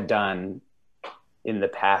that you had done in the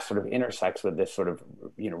past sort of intersects with this sort of,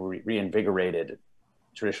 you know, reinvigorated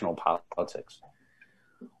traditional politics.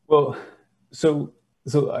 Well, so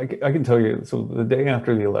I can tell you, so the day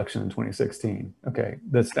after the election in 2016, okay,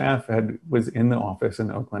 the staff was in the office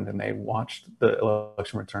in Oakland and they watched the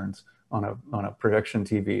election returns on a projection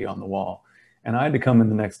TV on the wall. And I had to come in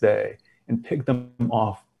the next day and pick them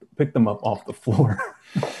up off the floor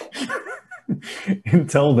and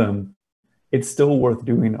tell them it's still worth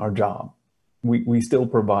doing our job. We still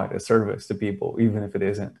provide a service to people, even if it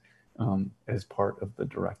isn't as part of the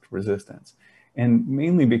direct resistance. And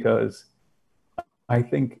mainly because I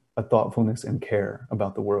think a thoughtfulness and care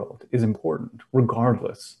about the world is important,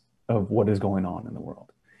 regardless of what is going on in the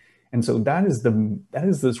world. And so that is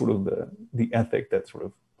the sort of the ethic that sort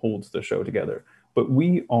of holds the show together. But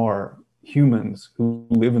we are humans who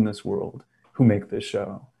live in this world who make this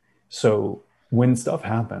show. So when stuff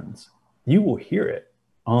happens, you will hear it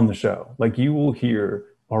on the show. Like, you will hear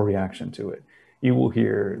our reaction to it. You will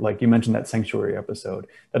hear, like you mentioned, that Sanctuary episode.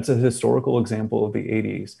 That's a historical example of the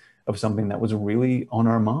 80s of something that was really on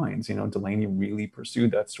our minds. You know, Delaney really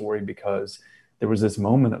pursued that story because there was this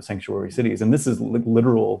moment of sanctuary cities, and this is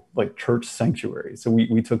literal, like, church sanctuary. So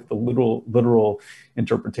we took the literal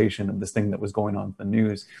interpretation of this thing that was going on in the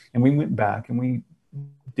news, and we went back and we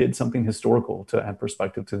did something historical to add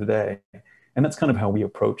perspective to the day. And that's kind of how we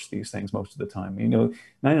approach these things most of the time. You know,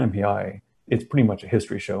 99 PI, it's pretty much a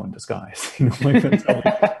history show in disguise. You know, like,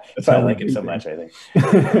 that's why I like it so much, I think.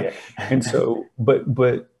 Yeah. And so, but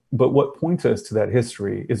what points us to that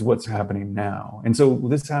history is what's happening now. And so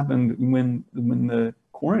this happened when the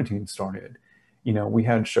quarantine started. You know, we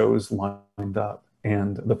had shows lined up,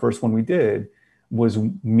 and the first one we did was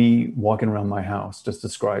me walking around my house just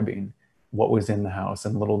describing what was in the house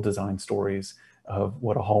and little design stories of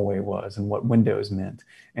what a hallway was and what windows meant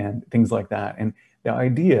and things like that. And the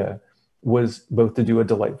idea was both to do a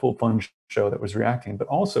delightful, fun show that was reacting, but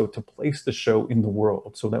also to place the show in the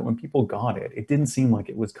world so that when people got it, it didn't seem like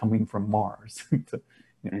it was coming from Mars, to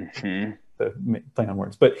play on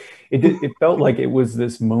words. But it felt like it was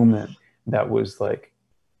this moment that was like,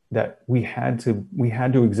 that we had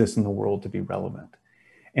to exist in the world to be relevant.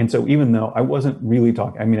 And so even though I wasn't really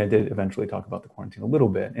talking, I mean, I did eventually talk about the quarantine a little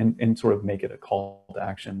bit and sort of make it a call to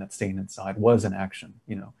action, that staying inside was an action,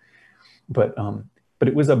 you know. But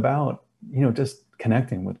it was about, you know, just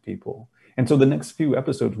connecting with people. And so the next few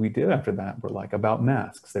episodes we did after that were like about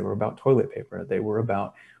masks. They were about toilet paper. They were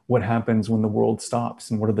about what happens when the world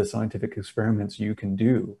stops and what are the scientific experiments you can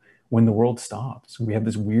do when the world stops. We have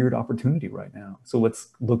this weird opportunity right now. So let's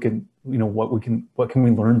look at, you know, what can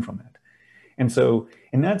we learn from it? And so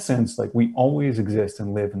in that sense, like, we always exist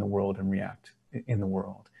and live in the world and react in the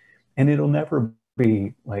world. And it'll never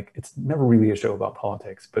be like, it's never really a show about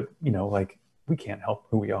politics, but, you know, like, we can't help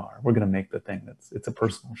who we are. We're going to make the thing it's a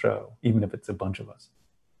personal show, even if it's a bunch of us.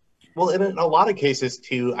 Well, and in a lot of cases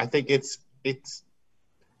too, I think it's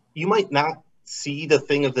you might not see the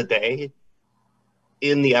thing of the day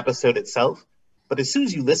in the episode itself, but as soon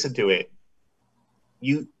as you listen to it,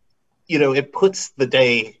 you know, it puts the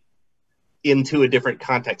day into a different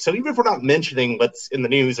context. So even if we're not mentioning what's in the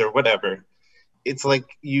news or whatever, it's like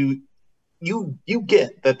you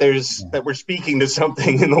get that that we're speaking to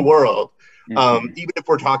something in the world. Even if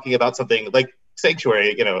we're talking about something like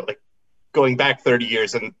Sanctuary, you know, like going back 30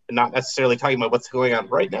 years and not necessarily talking about what's going on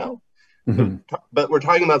right now, but we're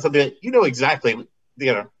talking about something that, you know, exactly,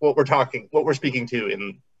 you know, what we're speaking to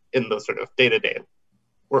in the sort of day-to-day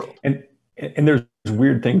world. And there's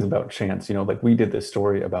weird things about chance, you know, like, we did this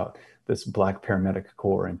story about this Black paramedic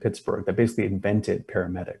corps in Pittsburgh that basically invented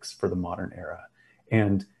paramedics for the modern era.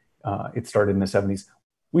 And it started in the 70s.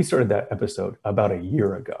 we started that episode about a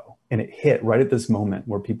year ago, and it hit right at this moment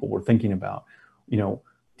where people were thinking about,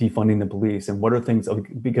 defunding the police and what are things,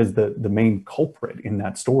 because the main culprit in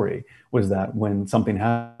that story was that when something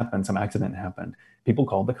happened, some accident happened, people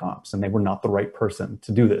called the cops, and they were not the right person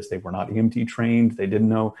to do this. They were not EMT trained. They didn't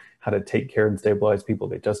know how to take care and stabilize people.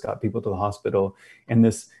 They just got people to the hospital. And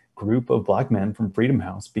this group of Black men from Freedom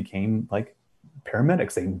House became like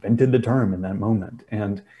paramedics. They invented the term in that moment.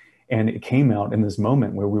 And it came out in this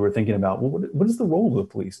moment where we were thinking about, well, what is the role of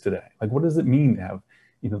the police today? Like, what does it mean to have,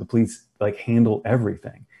 the police like handle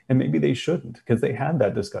everything? And maybe they shouldn't, because they had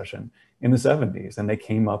that discussion in the 70s, and they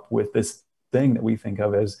came up with this thing that we think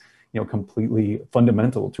of as, completely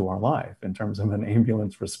fundamental to our life in terms of an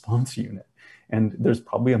ambulance response unit. And there's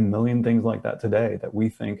probably a million things like that today that we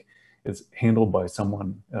think is handled by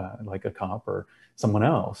someone like a cop or someone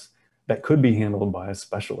else that could be handled by a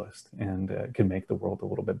specialist and could make the world a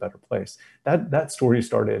little bit better place. That story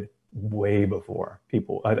started way before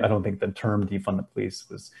people. I don't think the term defund the police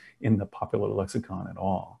was in the popular lexicon at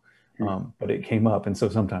all, but it came up. And so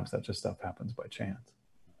sometimes that just stuff happens by chance.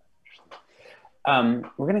 We're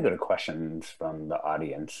going to go to questions from the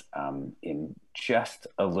audience in just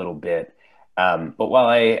a little bit. But while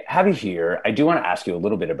I have you here, I do want to ask you a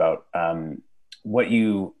little bit about what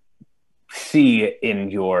you see in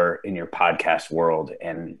your podcast world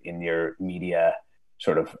and in your media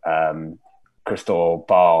sort of crystal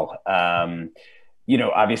ball.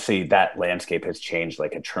 Obviously that landscape has changed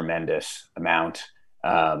like a tremendous amount.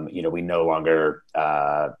 We no longer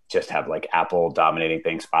just have like Apple dominating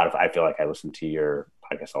things. Spotify, I feel like I listen to your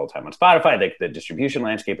podcast all the time on Spotify. Like the distribution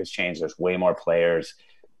landscape has changed. There's way more players.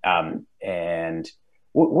 And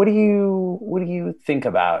what do you think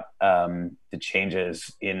about the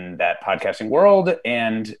changes in that podcasting world?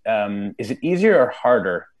 And is it easier or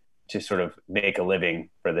harder to sort of make a living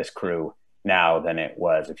for this crew now than it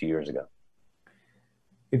was a few years ago?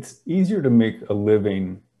 It's easier to make a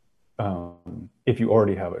living if you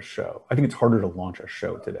already have a show. I think it's harder to launch a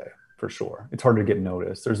show today, for sure. It's harder to get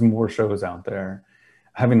noticed. There's more shows out there.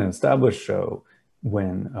 Having an established show,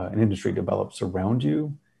 when an industry develops around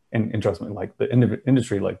you, and trust me, like the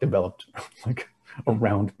industry like developed like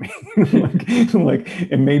around me, like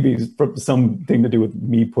it may be something to do with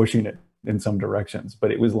me pushing it in some directions,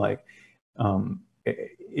 but it was like,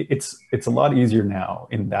 it's a lot easier now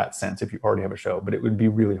in that sense if you already have a show, but it would be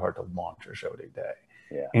really hard to launch a show today.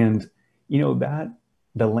 Yeah. And that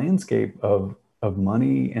the landscape of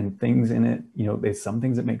money and things in it, there's some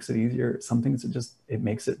things that makes it easier, some things that it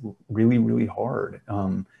makes it really, really hard.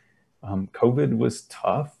 COVID was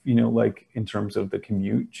tough, like in terms of the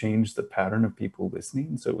commute changed the pattern of people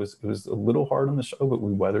listening. So it was a little hard on the show, but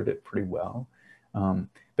we weathered it pretty well.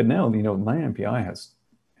 But now, my NPI has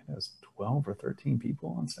 12 or 13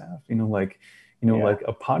 people on staff, like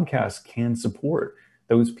a podcast can support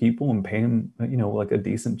those people and pay them, like a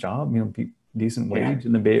decent job, decent wage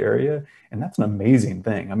in the Bay Area. And that's an amazing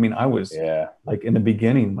thing. I mean, I was like in the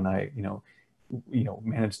beginning when I,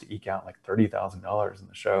 managed to eke out like $30,000 in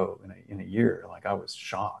the show in a year, like I was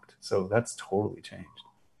shocked. So that's totally changed.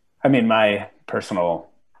 I mean, my personal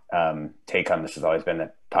take on this has always been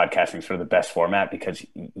that podcasting is sort of the best format because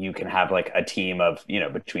you can have like a team of,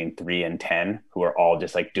 between 3 and 10 who are all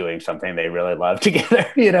just like doing something they really love together,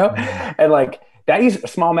 and like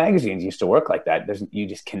small magazines used to work like that. You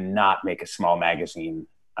just cannot make a small magazine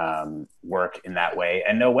work in that way.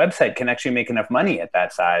 And no website can actually make enough money at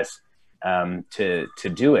that size to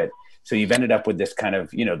do it. So you've ended up with this kind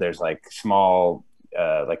of, there's like small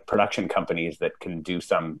like production companies that can do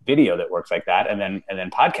some video that works like that, and then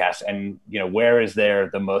podcasts. And where is there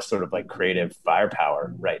the most sort of like creative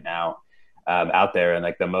firepower right now out there, and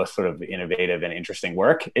like the most sort of innovative and interesting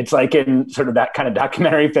work? It's like in sort of that kind of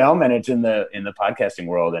documentary film, and it's in the podcasting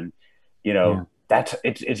world. And that's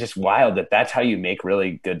it's just wild that that's how you make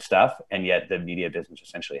really good stuff, and yet the media business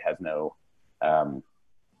essentially has no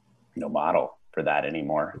model for that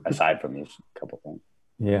anymore, aside from these couple things.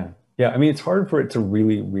 Yeah. I mean, it's hard for it to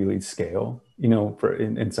really, really scale, for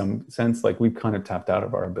in some sense. Like we've kind of tapped out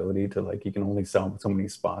of our ability to like, you can only sell so many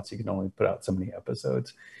spots, you can only put out so many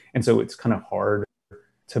episodes. And so it's kind of hard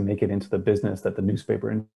to make it into the business that the newspaper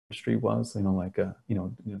industry was, 20,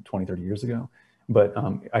 30 years ago. But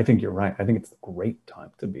I think you're right. I think it's a great time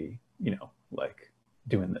to be, like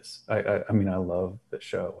doing this. I mean, I love the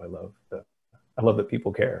show. I love that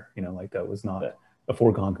people care, like that was not a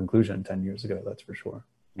foregone conclusion 10 years ago, that's for sure.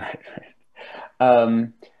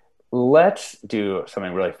 Let's do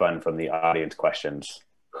something really fun from the audience questions.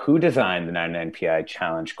 Who designed the 99PI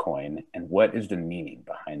challenge coin, and what is the meaning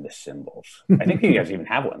behind the symbols? I think you guys even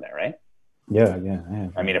have one there, right? Yeah, yeah, yeah.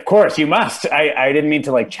 I mean, of course you must. I didn't mean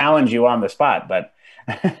to like challenge you on the spot, but.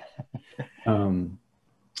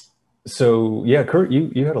 So yeah, Kurt,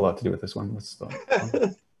 you had a lot to do with this one. Let's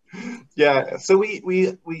Yeah, so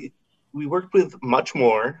we worked with much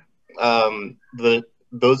more.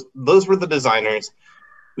 Those were the designers.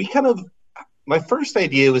 We kind of, my first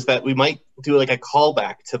idea was that we might do like a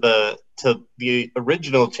callback to the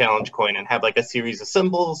original challenge coin and have like a series of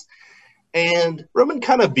symbols, and Roman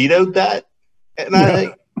kind of vetoed that, and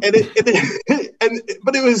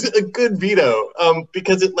but it was a good veto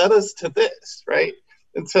because it led us to this, right?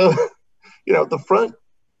 And so, you know, the front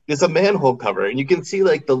is a manhole cover, and you can see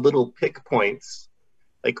like the little pick points.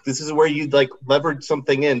 Like this is where you like leverage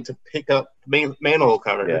something in to pick up the manhole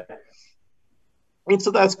cover. Yeah. And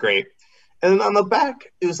so that's great. And then on the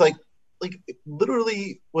back, it was like it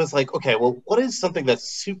literally was like, okay, well, what is something that's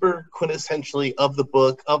super quintessentially of the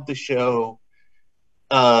book, of the show?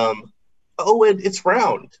 And it's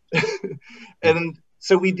round. And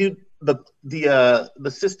so we do the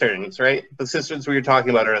cisterns, right? The cisterns we were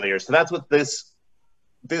talking about earlier. So that's what this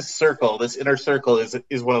circle, this inner circle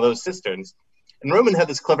is one of those cisterns. And Roman had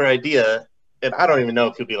this clever idea, and I don't even know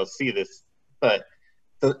if you'll be able to see this, but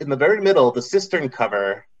in the very middle, the cistern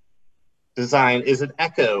cover design is an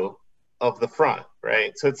echo of the front,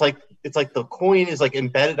 right? So it's like the coin is like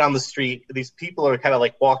embedded on the street. These people are kind of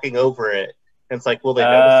like walking over it, and it's like, will they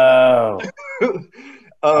notice?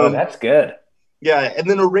 That's good. Yeah, and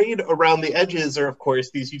then arrayed around the edges are, of course,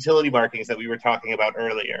 these utility markings that we were talking about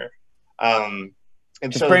earlier.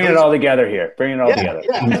 And just bringing it all together here. Bringing it all together.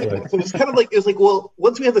 Yeah. So it's kind of like, well,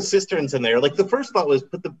 once we have the cisterns in there, like the first thought was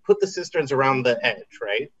put the cisterns around the edge,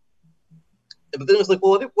 right? But then it was like,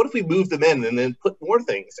 well, what if we move them in and then put more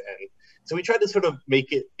things in? So we tried to sort of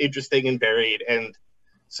make it interesting and varied, and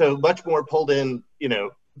so much more pulled in. You know,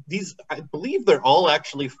 these, I believe they're all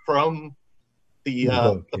actually from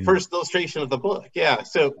the first illustration of the book. Yeah.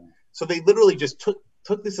 So they literally just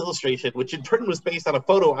took this illustration, which in turn was based on a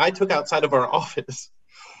photo I took outside of our office,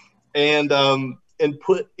 and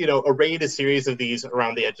put, you know, arrayed a series of these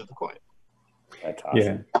around the edge of the coin. That's awesome.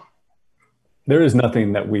 Yeah. There is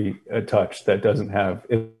nothing that we touch that doesn't have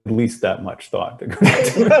at least that much thought that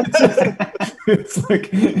goes into it. It's like,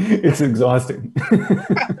 it's exhausting.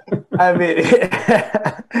 I mean,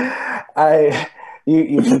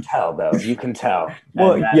 you can tell though. You can tell.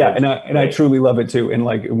 Well, yeah, and I truly love it too. And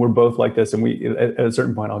like, we're both like this. And we at a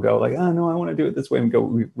certain point, I'll go like, oh no, I want to do it this way, and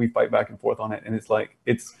we fight back and forth on it. And it's like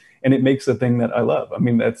it makes the thing that I love. I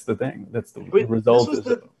mean, that's the thing. That's the result. This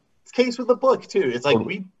was the case with the book too. It's like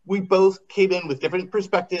we both came in with different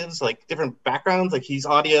perspectives, like different backgrounds. Like he's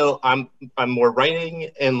audio, I'm more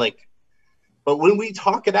writing, and like. But when we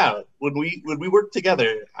talk it out, when we work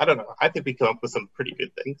together, I don't know. I think we come up with some pretty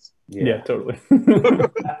good things. Yeah, totally.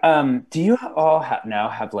 Do you all now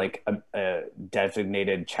have like a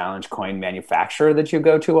designated challenge coin manufacturer that you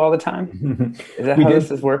go to all the time? Is that how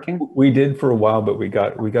this is working? We did for a while, but we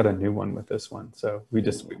got a new one with this one. So we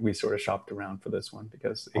sort of shopped around for this one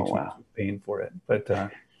because H&M was paying for it.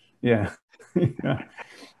 But yeah.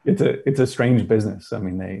 It's a strange business. I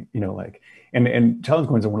mean, they, you know, like, and challenge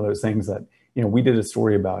coins are one of those things that, you know, we did a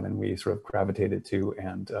story about and we sort of gravitated to,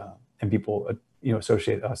 and people, you know,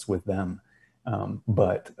 associate us with them.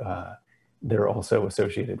 But they're also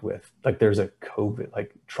associated with, like, there's a COVID,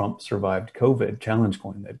 like Trump survived COVID challenge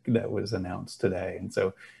coin that was announced today. And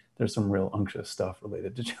so there's some real unctuous stuff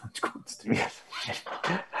related to challenge coins too.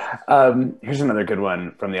 Here's another good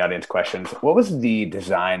one from the audience questions. What was the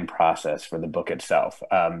design process for the book itself?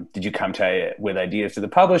 Did you come with ideas to the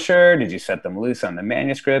publisher? Did you set them loose on the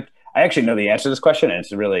manuscript? I actually know the answer to this question, and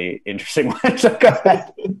it's a really interesting one. So go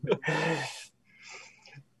ahead.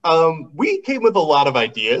 We came with a lot of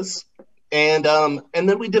ideas, and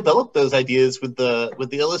then we developed those ideas with the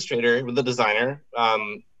illustrator, with the designer,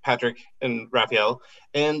 Patrick and Raphael,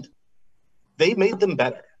 and they made them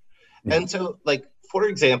better. And so, like, for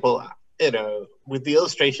example, you know, with the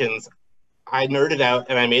illustrations, I nerded out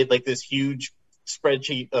and I made like this huge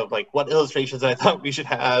spreadsheet of like what illustrations I thought we should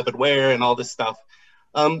have and where and all this stuff.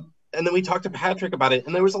 And then we talked to Patrick about it,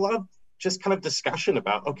 and there was a lot of just kind of discussion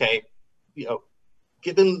about, okay, you know,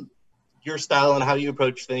 given your style and how you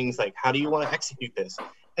approach things, like, how do you want to execute this?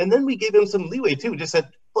 And then we gave him some leeway too. We just said,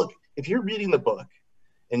 look, if you're reading the book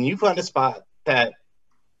and you find a spot that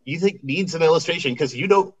you think needs an illustration because you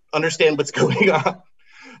don't understand what's going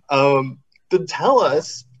on, then tell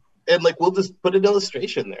us, and like we'll just put an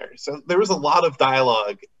illustration there. So there was a lot of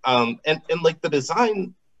dialogue, and like the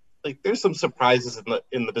design, like there's some surprises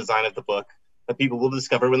in the design of the book that people will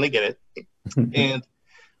discover when they get it. And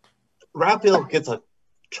Raphael gets a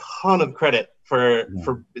ton of credit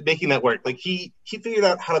for making that work. Like he figured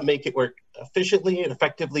out how to make it work efficiently and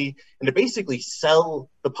effectively, and to basically sell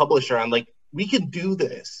the publisher on, like, we can do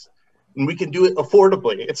this and we can do it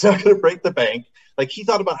affordably. It's not going to break the bank. Like, he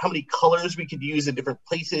thought about how many colors we could use in different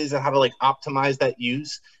places and how to like optimize that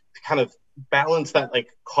use to kind of balance that like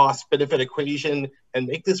cost benefit equation and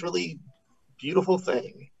make this really beautiful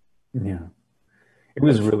thing. Yeah. It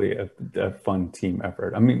was really a fun team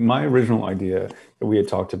effort. I mean, my original idea that we had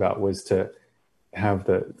talked about was to have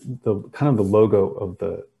the kind of the logo of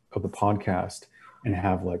the podcast and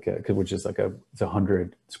have like which is like it's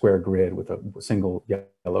 100 square grid with a single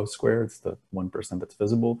yellow square. It's the 1% that's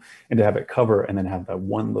visible, and to have it cover and then have that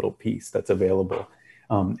one little piece that's available.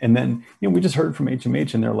 And then, you know, we just heard from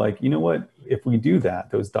HMH and they're like, you know what, if we do that,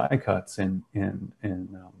 those die cuts on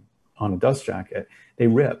a dust jacket, they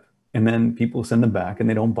rip. And then people send them back and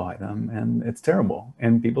they don't buy them, and it's terrible.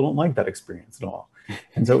 And people don't like that experience at all.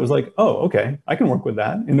 And so it was like, oh, okay, I can work with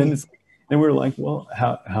that. And then we were like, well,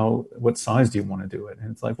 what size do you want to do it? And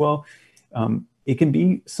it's like, well, it can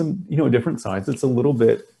be some, you know, a different size. It's a little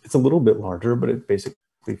bit larger, but it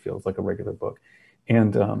basically feels like a regular book.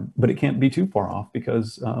 And but it can't be too far off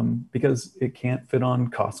because it can't fit on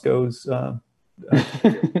Costco's.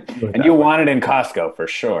 And you want it in Costco for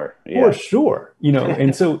sure. Yeah. For sure, you know.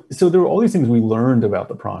 And so there were all these things we learned about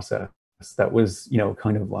the process that was, you know,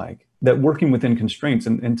 kind of like that working within constraints.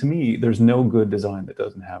 And to me, there's no good design that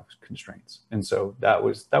doesn't have constraints. And so that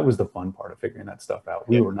was the fun part of figuring that stuff out.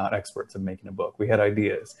 We were not experts in making a book. We had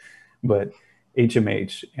ideas, but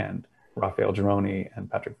HMH and Raphael Gironi and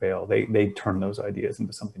Patrick Bale, they turned those ideas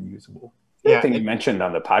into something usable. The thing you mentioned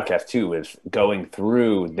on the podcast too is going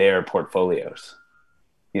through their portfolios,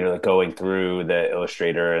 you know, like going through the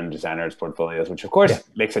illustrator and designer's portfolios, which of course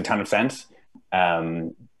makes a ton of sense.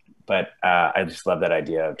 But I just love that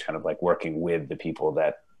idea of kind of like working with the people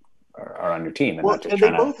that are on your team. And, not just and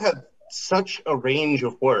they both had such a range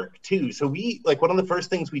of work too. So we, like, one of the first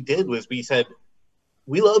things we did was we said,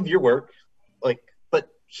 we love your work, like, but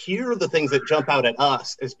here are the things that jump out at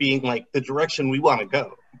us as being like the direction we want to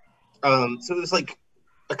go. So it was like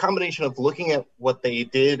a combination of looking at what they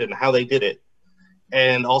did and how they did it,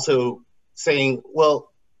 and also saying,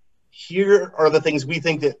 well, here are the things we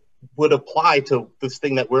think that would apply to this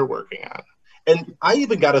thing that we're working on. And I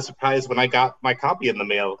even got a surprise when I got my copy in the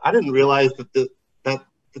mail. I didn't realize that the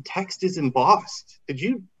text is embossed. Did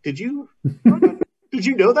you did you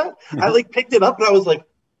know that? I like picked it up and I was like,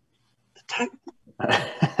 the text.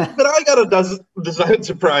 But I got a design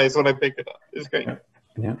surprise when I picked it up. It's great.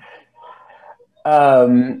 Yeah.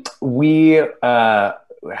 We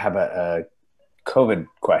have a COVID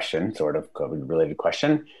question, sort of COVID-related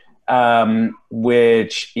question,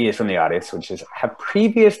 which is from the audience, which is, have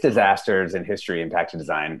previous disasters in history impacted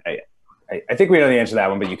design? I think we know the answer to that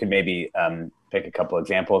one, but you could maybe pick a couple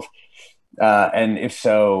examples. And if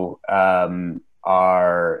so,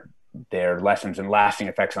 are there lessons and lasting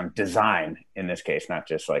effects on design in this case, not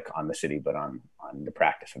just like on the city, but on the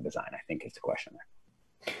practice of design, I think is the question there.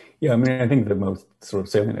 Yeah, I mean, I think the most sort of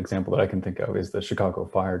salient example that I can think of is the Chicago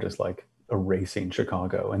fire, just like erasing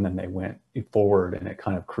Chicago. And then they went forward and it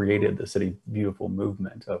kind of created the City Beautiful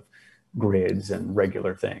movement of grids and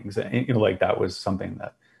regular things. And, you know, like that was something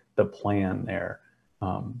that the plan there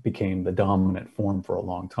became the dominant form for a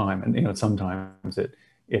long time. And, you know, sometimes it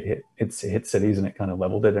hit cities and it kind of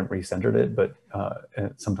leveled it and recentered it. But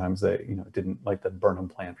sometimes they, you know, didn't, like the Burnham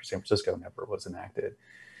plan for San Francisco never was enacted.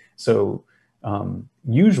 So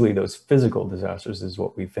usually those physical disasters is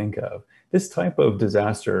what we think of. This type of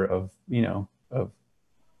disaster of, you know, of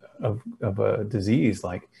a disease,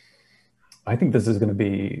 like, I think this is going to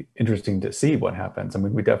be interesting to see what happens. I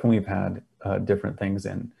mean, we definitely have had different things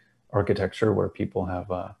in architecture where people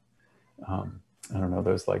have, I don't know,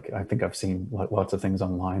 those, like, I think I've seen lots of things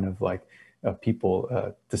online of like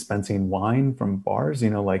people dispensing wine from bars, you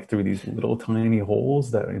know, like through these little tiny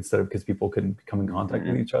holes that instead of, because people couldn't come in contact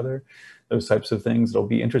with each other, those types of things. It'll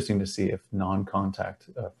be interesting to see if non-contact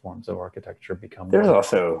forms of architecture become. There's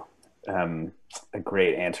also a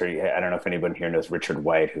great answer. I don't know if anyone here knows Richard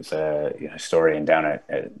White, who's a historian down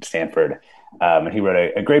at Stanford. And he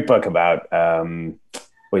wrote a great book about, well,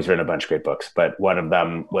 he's written a bunch of great books, but one of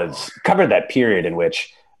them covered that period in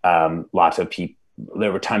which lots of people,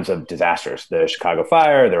 there were tons of disasters. The Chicago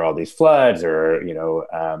fire, there were all these floods, or, you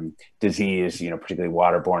know, disease, you know, particularly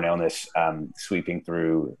waterborne illness sweeping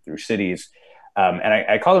through cities. And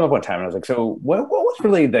I called him up one time and I was like, so what was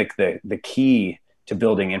really like the key to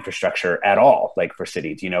building infrastructure at all, like for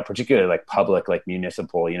cities, you know, particularly like public, like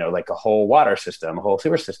municipal, you know, like a whole water system, a whole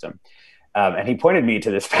sewer system. And he pointed me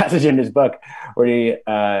to this passage in his book where he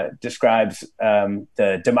describes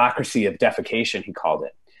the democracy of defecation, he called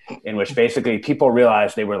it, in which basically people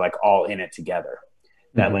realized they were like all in it together.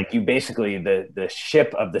 That like you basically, the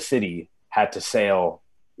ship of the city had to sail,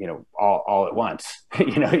 you know, all at once.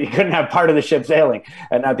 You know, you couldn't have part of the ship sailing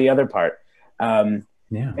and not the other part. And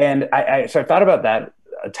I thought about that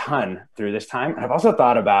a ton through this time. And I've also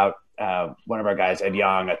thought about one of our guys, Ed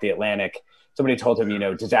Young at The Atlantic. Somebody told him, you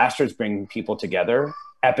know, disasters bring people together,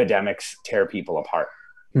 epidemics tear people apart.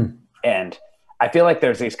 And I feel like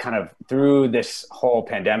there's these kind of, through this whole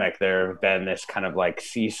pandemic, there have been this kind of like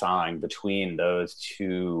seesawing between those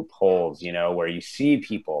two poles, you know, where you see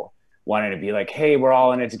people wanting to be like, hey, we're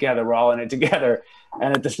all in it together. We're all in it together.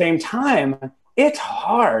 And at the same time, it's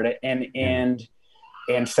hard and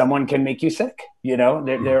someone can make you sick. You know,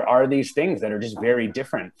 there are these things that are just very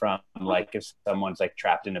different from like if someone's like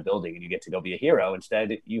trapped in a building and you get to go be a hero.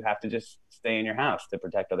 Instead, you have to just stay in your house to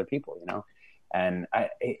protect other people, you know? And I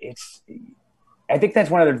think that's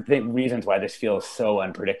one of the reasons why this feels so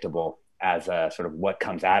unpredictable as a sort of what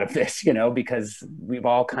comes out of this, you know, because we've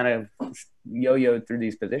all kind of yo-yoed through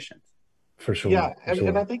these positions. For sure. Yeah,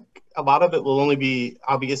 and I think a lot of it will only be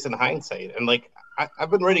obvious in hindsight. And like, I've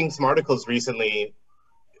been writing some articles recently,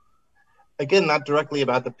 again, not directly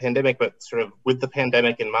about the pandemic, but sort of with the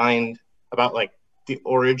pandemic in mind, about like the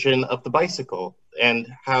origin of the bicycle and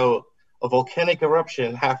how a volcanic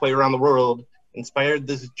eruption halfway around the world inspired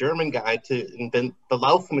this German guy to invent the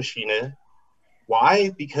Laufmaschine. Why?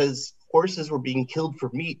 Because horses were being killed for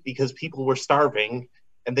meat because people were starving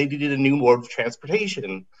and they needed a new mode of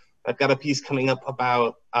transportation. I've got a piece coming up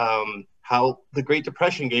about how the Great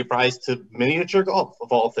Depression gave rise to miniature golf,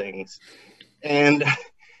 of all things. And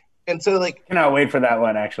so like... Cannot wait for that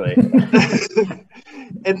one, actually.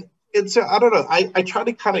 and so, I don't know, I try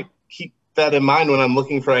to kind of keep that in mind when I'm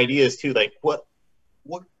looking for ideas too, like what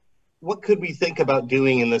could we think about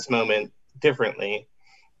doing in this moment differently?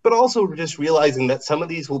 But also just realizing that some of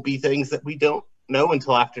these will be things that we don't know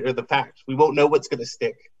until after the fact. We won't know what's going to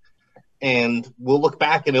stick. And we'll look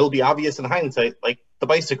back and it'll be obvious in hindsight, like the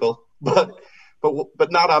bicycle, but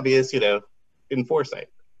not obvious, you know, in foresight.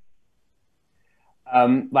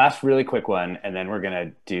 Last really quick one, and then we're going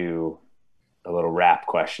to do a little wrap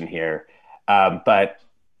question here. But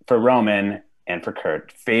for Roman and for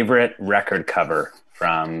Kurt, favorite record cover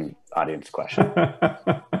from audience question?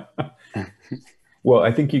 Well,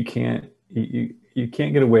 I think you can't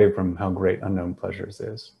get away from how great Unknown Pleasures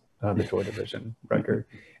is, the Joy Division record.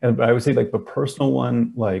 And I would say like the personal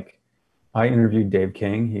one, like I interviewed Dave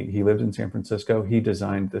King. He lived in San Francisco. He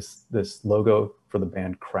designed this logo for the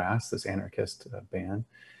band Crass, this anarchist band.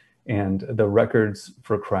 And the records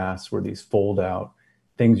for Crass were these fold out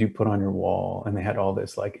things you put on your wall. And they had all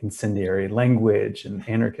this like incendiary language and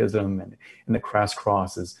anarchism. And the Crass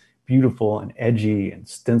cross is beautiful and edgy and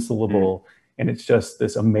stencilable. And it's just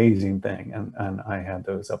this amazing thing. And I had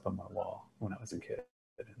those up on my wall when I was a kid.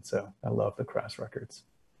 And so I love the Crass records.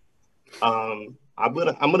 I'm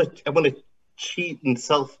gonna cheat and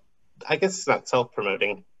I guess it's not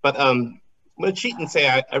self-promoting, but I'm gonna cheat and say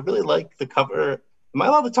I really like the cover. Am I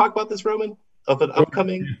allowed to talk about this, Roman? Of an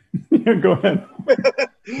upcoming? Yeah, go ahead.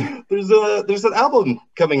 There's an album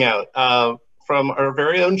coming out from our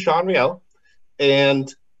very own Sean Riel,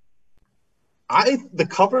 and the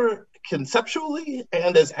cover conceptually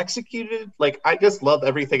and as executed, like I just love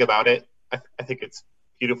everything about it. I think it's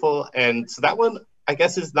beautiful, and so that one I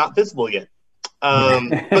guess is not visible yet,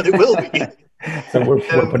 but it will be. So we're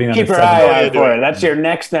putting on keep your eye out for it. That's your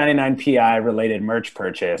next 99 PI related merch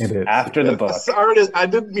purchase after the book. Sorry, I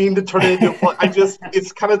didn't mean to turn it into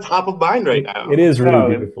it's kind of top of mind right now. It is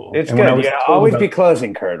really beautiful. It's good. You always be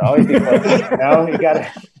closing, Kurt. Always be closing. You know, you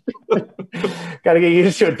gotta get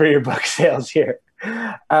used to it for your book sales here.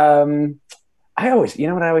 I always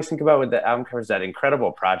think about with the album covers, that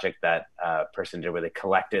incredible project that person did where they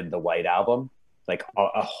collected the White Album, like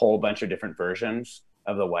a whole bunch of different versions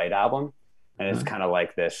of the White Album. And it's kind of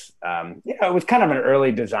like this, it was kind of an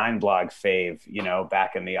early design blog fave, you know,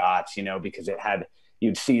 back in the aughts, you know, because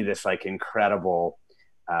you'd see this like incredible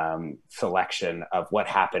selection of what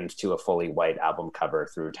happens to a fully white album cover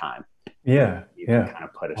through time. Yeah. You can kind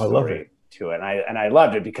of put a story to it. And I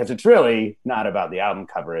loved it because it's really not about the album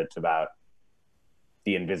cover. It's about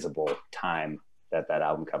the invisible time that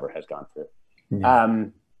album cover has gone through. Yeah.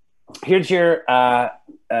 Here's your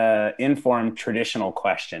INFORUM traditional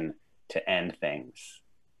question to end things.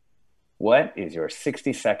 What is your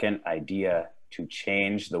 60-second idea to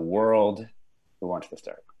change the world? Who wants to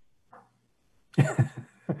start?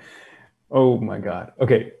 Oh my God.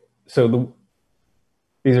 Okay. So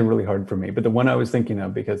These are really hard for me, but the one I was thinking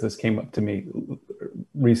of, because this came up to me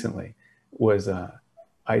recently, was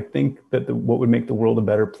I think that what would make the world a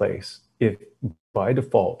better place if, by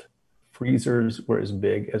default, freezers were as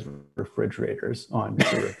big as refrigerators on the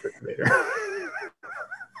refrigerator.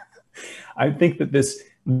 I think that this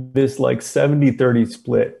like 70-30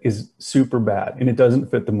 split is super bad, and it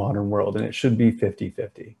doesn't fit the modern world, and it should be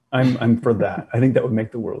 50-50. I'm for that. I think that would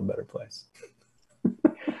make the world a better place.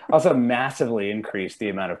 Also massively increase the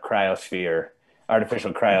amount of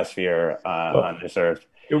artificial cryosphere on this Earth.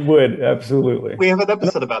 It would, absolutely. We have an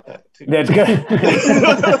episode about that too. That's good.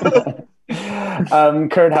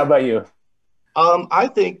 Kurt, how about you? I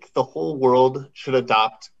think the whole world should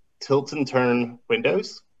adopt tilt and turn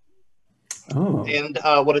windows. Oh. And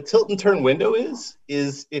what a tilt and turn window is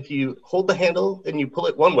if you hold the handle and you pull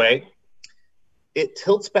it one way, it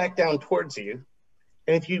tilts back down towards you.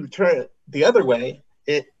 And if you turn it the other way,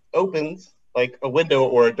 it opens like a window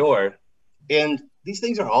or a door. And these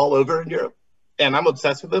things are all over in Europe. And I'm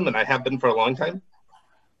obsessed with them, and I have been for a long time.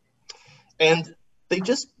 And they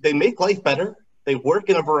make life better. They work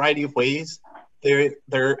in a variety of ways.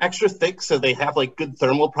 They're extra thick, so they have like good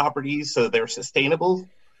thermal properties, so they're sustainable.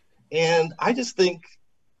 And I just think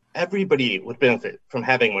everybody would benefit from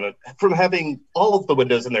having all of the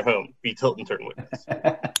windows in their home be tilt and turn windows.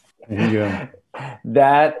 Yeah.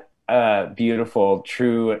 That beautiful,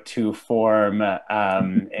 true to form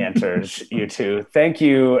answers, you two. Thank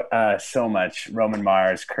you so much, Roman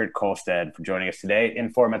Mars, Kurt Kohlstedt, for joining us today in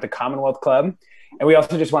INFORUM at the Commonwealth Club. And we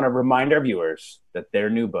also just want to remind our viewers that their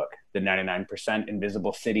new book, The 99%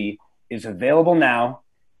 Invisible City, is available now.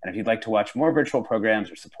 And if you'd like to watch more virtual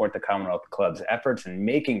programs or support the Commonwealth Club's efforts in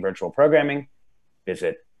making virtual programming,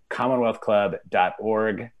 visit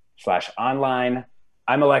commonwealthclub.org/online.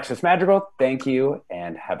 I'm Alexis Madrigal. Thank you,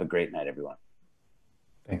 and have a great night, everyone.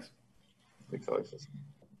 Thanks. Thanks, Alexis.